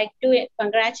 I would like to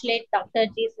congratulate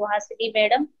Dr.G.Suhasini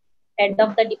Madam, Head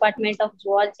of the Department of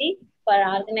Zoology, for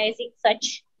organizing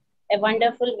such a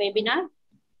wonderful webinar.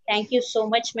 Thank you so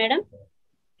much, Madam.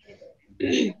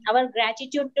 Our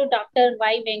gratitude to Dr.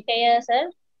 Y. Venkaya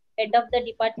sir, Head of the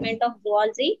Department of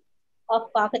Zoology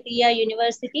of Kakatiya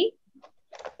University.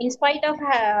 In spite of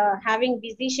having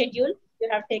busy schedule, you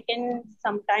have taken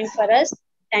some time for us.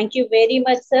 Thank you very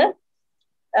much, sir,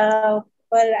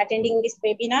 for attending this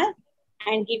webinar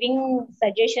and giving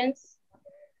suggestions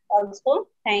also.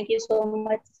 Thank you so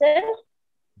much, sir.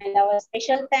 And our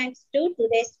special thanks to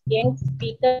today's young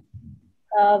speaker,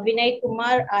 Vinay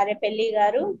Kumar Arepelli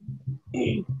Garu.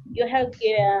 You have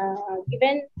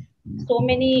given so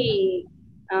many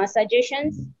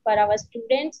suggestions for our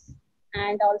students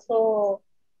and also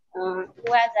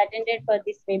who has attended for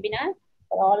this webinar.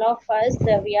 For all of us,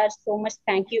 we are so much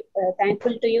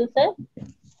thankful to you, sir.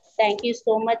 Thank you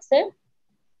so much, sir.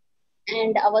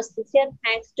 And our sincere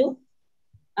thanks to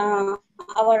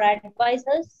our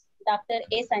advisors, Dr.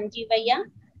 A. Sanjeevaya,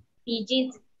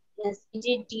 PG,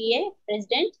 CGTA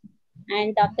President,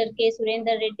 and Dr. K.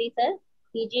 Surendra Reddy, sir,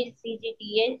 PG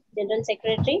CGTA General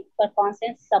Secretary, for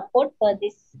constant support for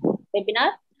this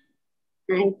webinar.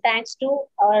 And thanks to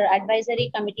our advisory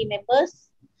committee members,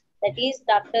 that is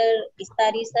Dr.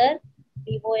 Istari, sir,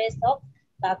 POS of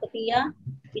Kakatiya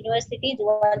University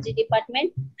Zoology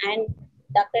Department, and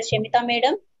Dr. Shemita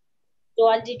Madam,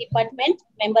 Zoology Department,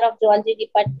 member of Zoology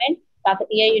Department,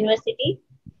 Kakatiya University.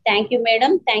 Thank you,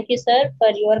 Madam. Thank you, sir,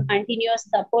 for your continuous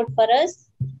support for us.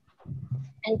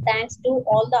 And thanks to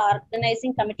all the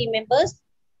organizing committee members,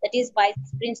 that is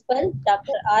Vice Principal,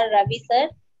 Dr. R. Ravi, sir,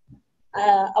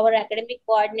 our academic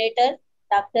coordinator,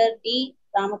 Dr. D.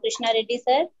 Ramakrishna Reddy,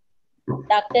 sir,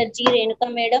 Dr. G. Renuka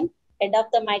Madam, Head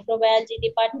of the Microbiology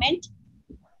Department,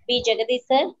 B. Jagadish,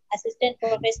 sir, Assistant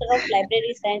Professor of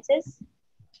Library Sciences,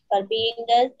 for being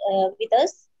with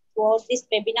us throughout this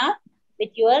webinar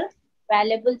with your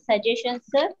valuable suggestions,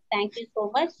 sir. Thank you so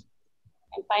much.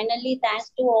 And finally, thanks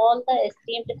to all the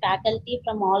esteemed faculty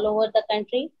from all over the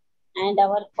country and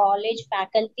our college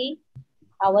faculty,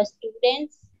 our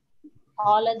students,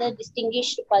 all other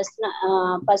distinguished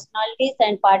personalities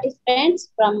and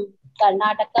participants from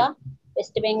Karnataka,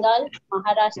 West Bengal,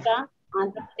 Maharashtra,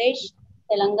 Andhra Pradesh,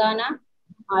 Telangana,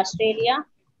 Australia,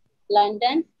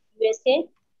 London, USA,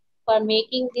 for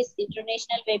making this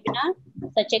international webinar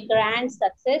such a grand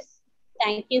success.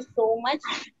 Thank you so much,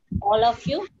 all of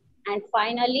you. And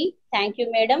finally, thank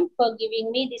you, Madam, for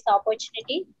giving me this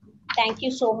opportunity. Thank you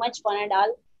so much, one and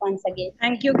all, once again.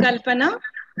 Thank you, Kalpana.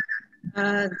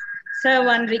 Sir,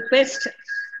 one request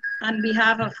on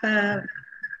behalf of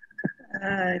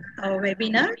our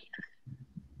webinar.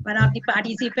 One of the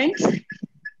participants,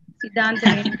 Siddhanta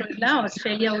Renukuntla,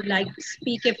 Australia, would like to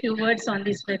speak a few words on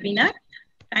this webinar.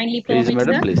 Kindly Please, permit,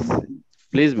 madam, sir. please.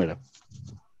 Please, madam.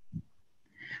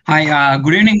 Hi,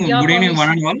 good evening, Your one and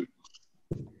permission. all.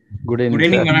 Good evening, Good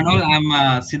evening, sir. one and all. I'm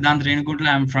Siddhant Renukuntla.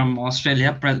 I'm from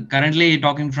Australia. Currently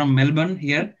talking from Melbourne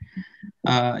here.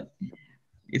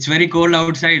 It's very cold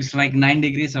outside. It's like 9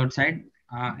 degrees outside.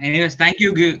 Anyways, thank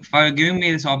you for giving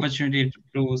me this opportunity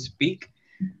to speak.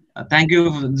 Thank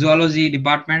you, Zoology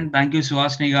Department. Thank you,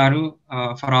 Suhasini Garu,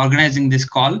 for organizing this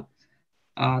call.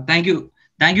 Thank you,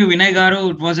 Vinay Garu.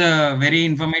 It was a very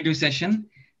informative session,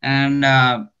 and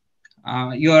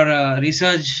your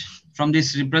research from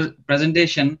this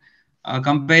presentation,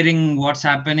 comparing what's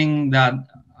happening the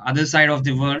other side of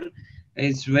the world,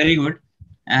 is very good.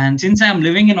 And since I'm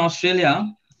living in Australia,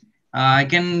 I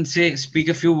can speak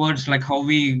a few words like how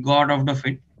we got out of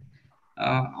it,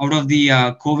 out of the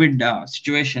COVID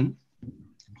situation.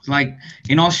 Like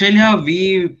in Australia,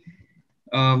 we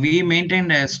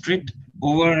maintained a strict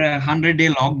over 100-day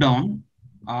lockdown.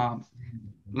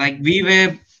 Like we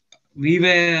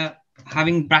were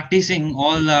having practicing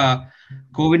all the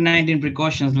COVID-19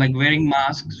 precautions, like wearing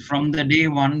masks from the day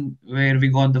one where we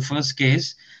got the first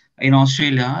case in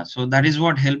Australia. So that is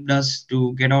what helped us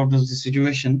to get out of the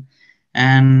situation.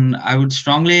 And I would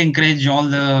strongly encourage all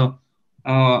the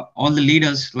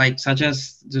leaders, like such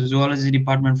as the zoology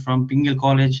department from Pingle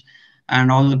College and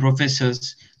all the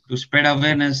professors, to spread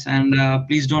awareness. And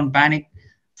please don't panic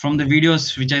from the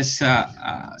videos, which is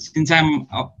since I'm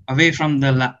away from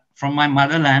from my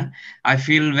motherland, I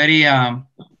feel very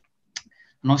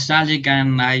nostalgic,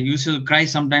 and I used to cry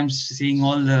sometimes seeing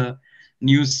all the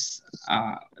news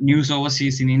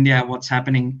overseas in India, what's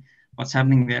happening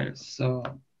there. So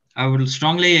I would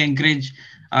strongly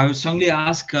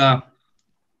ask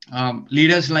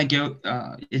leaders like you,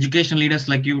 education leaders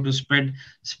like you, to spread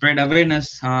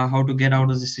awareness how to get out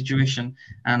of the situation,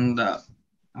 and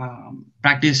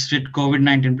practice strict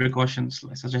COVID-19 precautions,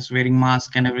 such as wearing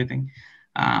mask and everything.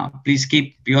 Please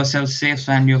keep yourself safe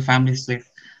and your family safe.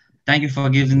 Thank you for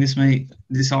giving this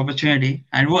opportunity.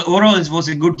 And overall, it was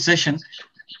a good session.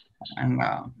 And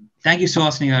thank you,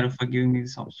 Suhasini Garu, for giving me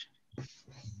this opportunity.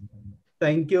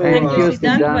 Thank you. Thank you,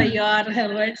 Siddhant, for your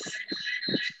words.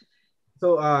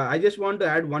 So I just want to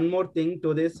add one more thing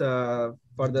to this for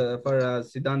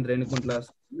Siddhant Renukuntl's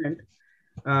statement.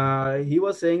 He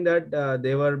was saying that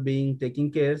they were being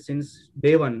taken care since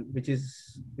day one, which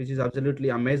is absolutely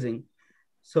amazing.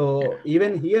 So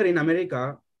even here in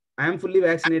America, I am fully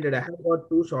vaccinated. I have got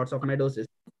 2 shots of my doses,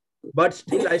 but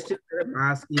still I still wear a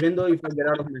mask, even though if I get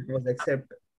out of my house,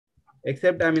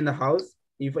 except I'm in the house.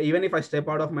 Even if I step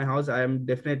out of my house, I am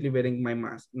definitely wearing my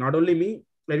mask. Not only me,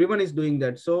 everyone is doing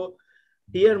that. So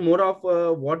here more of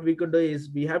what we could do is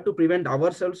we have to prevent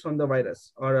ourselves from the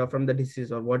virus or from the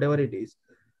disease or whatever it is.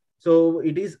 So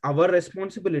it is our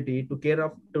responsibility to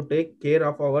take care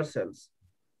of ourselves.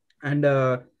 And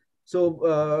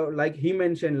like he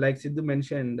mentioned, like Sidhu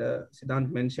mentioned,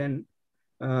 Siddhant mentioned,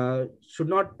 should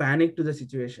not panic to the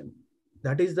situation.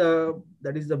 That is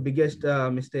the biggest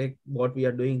mistake what we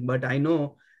are doing. But I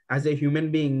know as a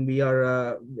human being we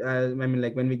are I mean,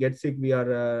 like when we get sick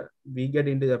we get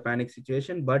into the panic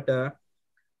situation. But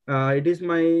it is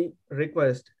my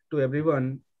request to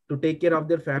everyone to take care of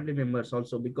their family members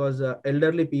also, because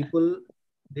elderly people,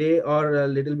 they are a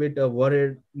little bit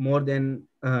worried more than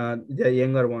the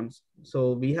younger ones.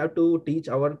 So we have to teach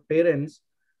our parents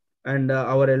and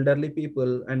our elderly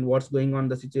people and what's going on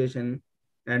the situation,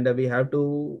 and we have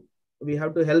to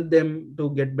help them to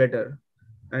get better.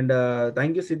 And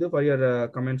thank you, Sidhu, for your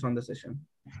comments on the session.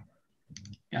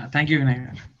 Yeah, thank you,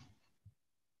 Vinay.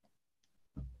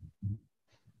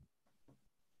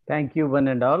 Thank you, one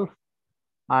and all.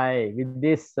 With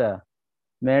this,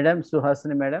 Madam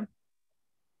Suhasini, Madam,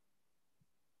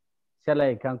 shall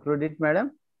I conclude it,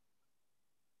 Madam?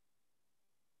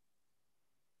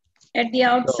 At the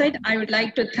outset, I would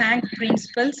like to thank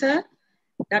Principal Sir,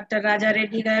 Dr. Raja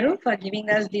Reddy Garu, for giving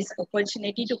us this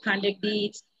opportunity to conduct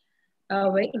the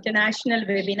international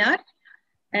webinar.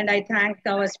 And I thank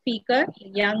our speaker,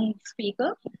 young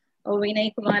speaker,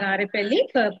 Vinay Kumar Arepelli,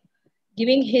 for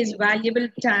giving his valuable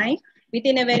time.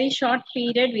 Within a very short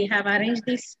period, we have arranged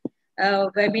this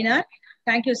webinar.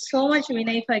 Thank you so much,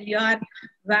 Vinay, for your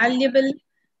valuable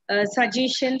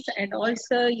suggestions, and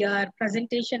also your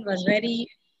presentation was very,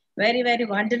 very, very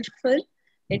wonderful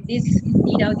at this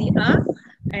need of the hour.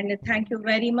 And thank you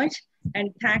very much.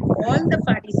 And thank all the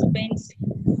participants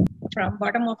from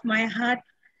bottom of my heart.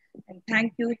 And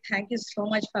thank you so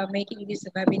much for making this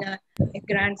webinar a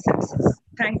grand success.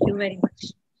 Thank you very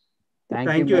much.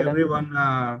 Thank you,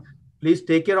 everyone. Please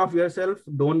take care of yourself.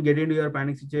 Don't get into your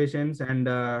panic situations, and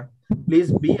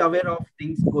please be aware of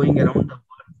things going around the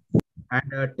world,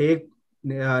 and take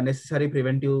necessary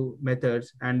preventive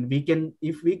methods. And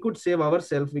if we could save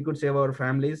ourselves, we could save our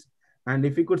families. And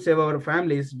if we could save our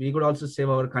families, we could also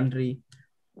save our country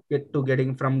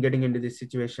getting into this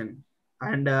situation.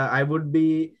 And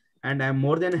I'm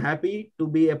more than happy to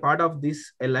be a part of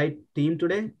this elite team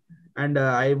today. And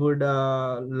I would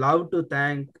love to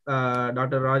thank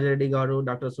Dr. Raja Reddy Garu,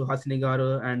 Dr. Suhasini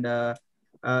Garu, and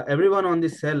everyone on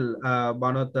this cell,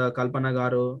 Banot Kalpana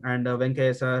Garu, and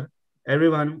Venkaya sir,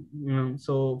 everyone.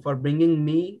 So for bringing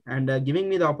me and giving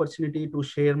me the opportunity to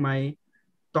share my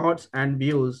thoughts and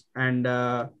views, and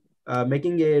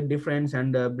making a difference,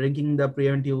 and bringing the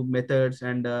preventive methods,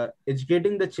 and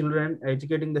educating the children,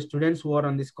 educating the students who are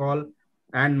on this call,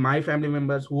 and my family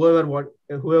members,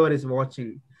 whoever is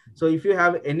watching. So if you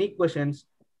have any questions,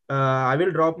 I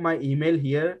will drop my email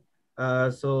here.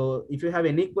 So if you have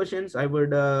any questions, I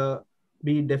would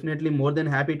be definitely more than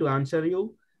happy to answer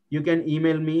you. You can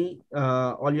email me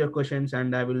all your questions,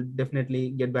 and I will definitely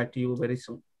get back to you very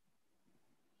soon.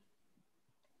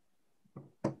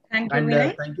 Thank you,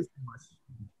 Vinay. Thank you so much.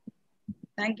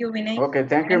 Thank you, Vinay. Okay,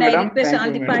 thank you, and madam. I request Thank all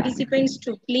you, the madam. participants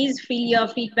to please fill your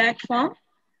feedback form,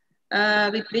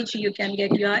 with which you can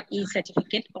get your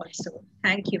e-certificate also.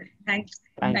 Thank you. Thank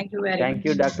you very much. Thank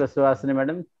you, Dr. Suhasini,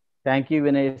 Madam. Thank you,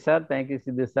 Vinay sir. Thank you,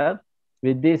 Sidhu sir.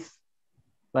 With this,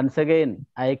 once again,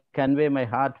 I convey my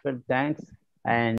heartfelt thanks and